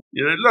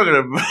 Look at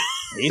him.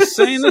 He's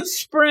saying it's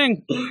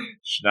spring.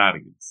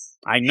 Shenanigans.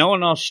 I know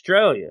in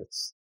Australia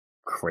it's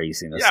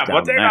craziness. Yeah,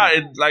 but they're not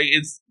in,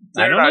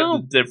 they're not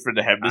in different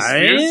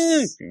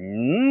hemispheres.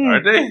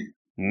 Are they?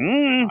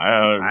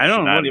 I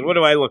don't know. What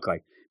do I look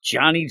like?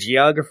 Johnny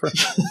Geographer?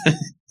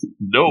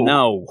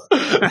 No.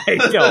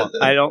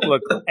 I don't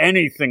look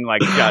anything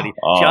like Johnny.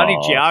 Johnny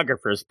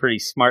Geographer is a pretty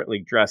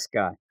smartly dressed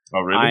guy.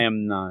 Oh, really? I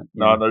am not.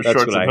 No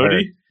shorts and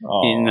hoodie?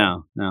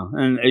 No.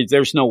 And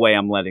there's no way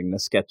I'm letting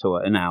this get to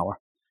an hour.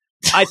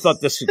 I thought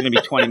this was going to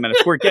be 20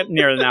 minutes. We're getting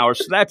near an hour.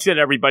 So that's it,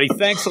 everybody.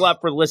 Thanks a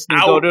lot for listening.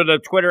 Go to the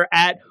Twitter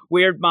at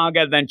Weird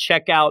Manga. Then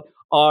check out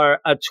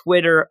our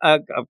Twitter.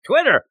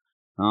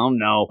 Oh,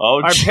 no.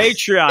 Our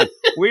Patreon,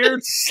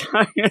 Weird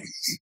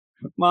Science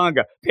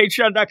Manga.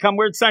 Patreon.com,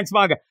 Weird Science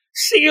Manga.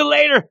 See you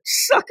later,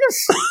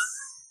 suckers.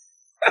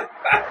 We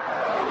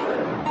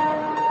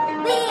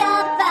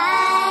are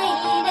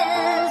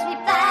fighters. We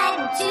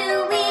fight to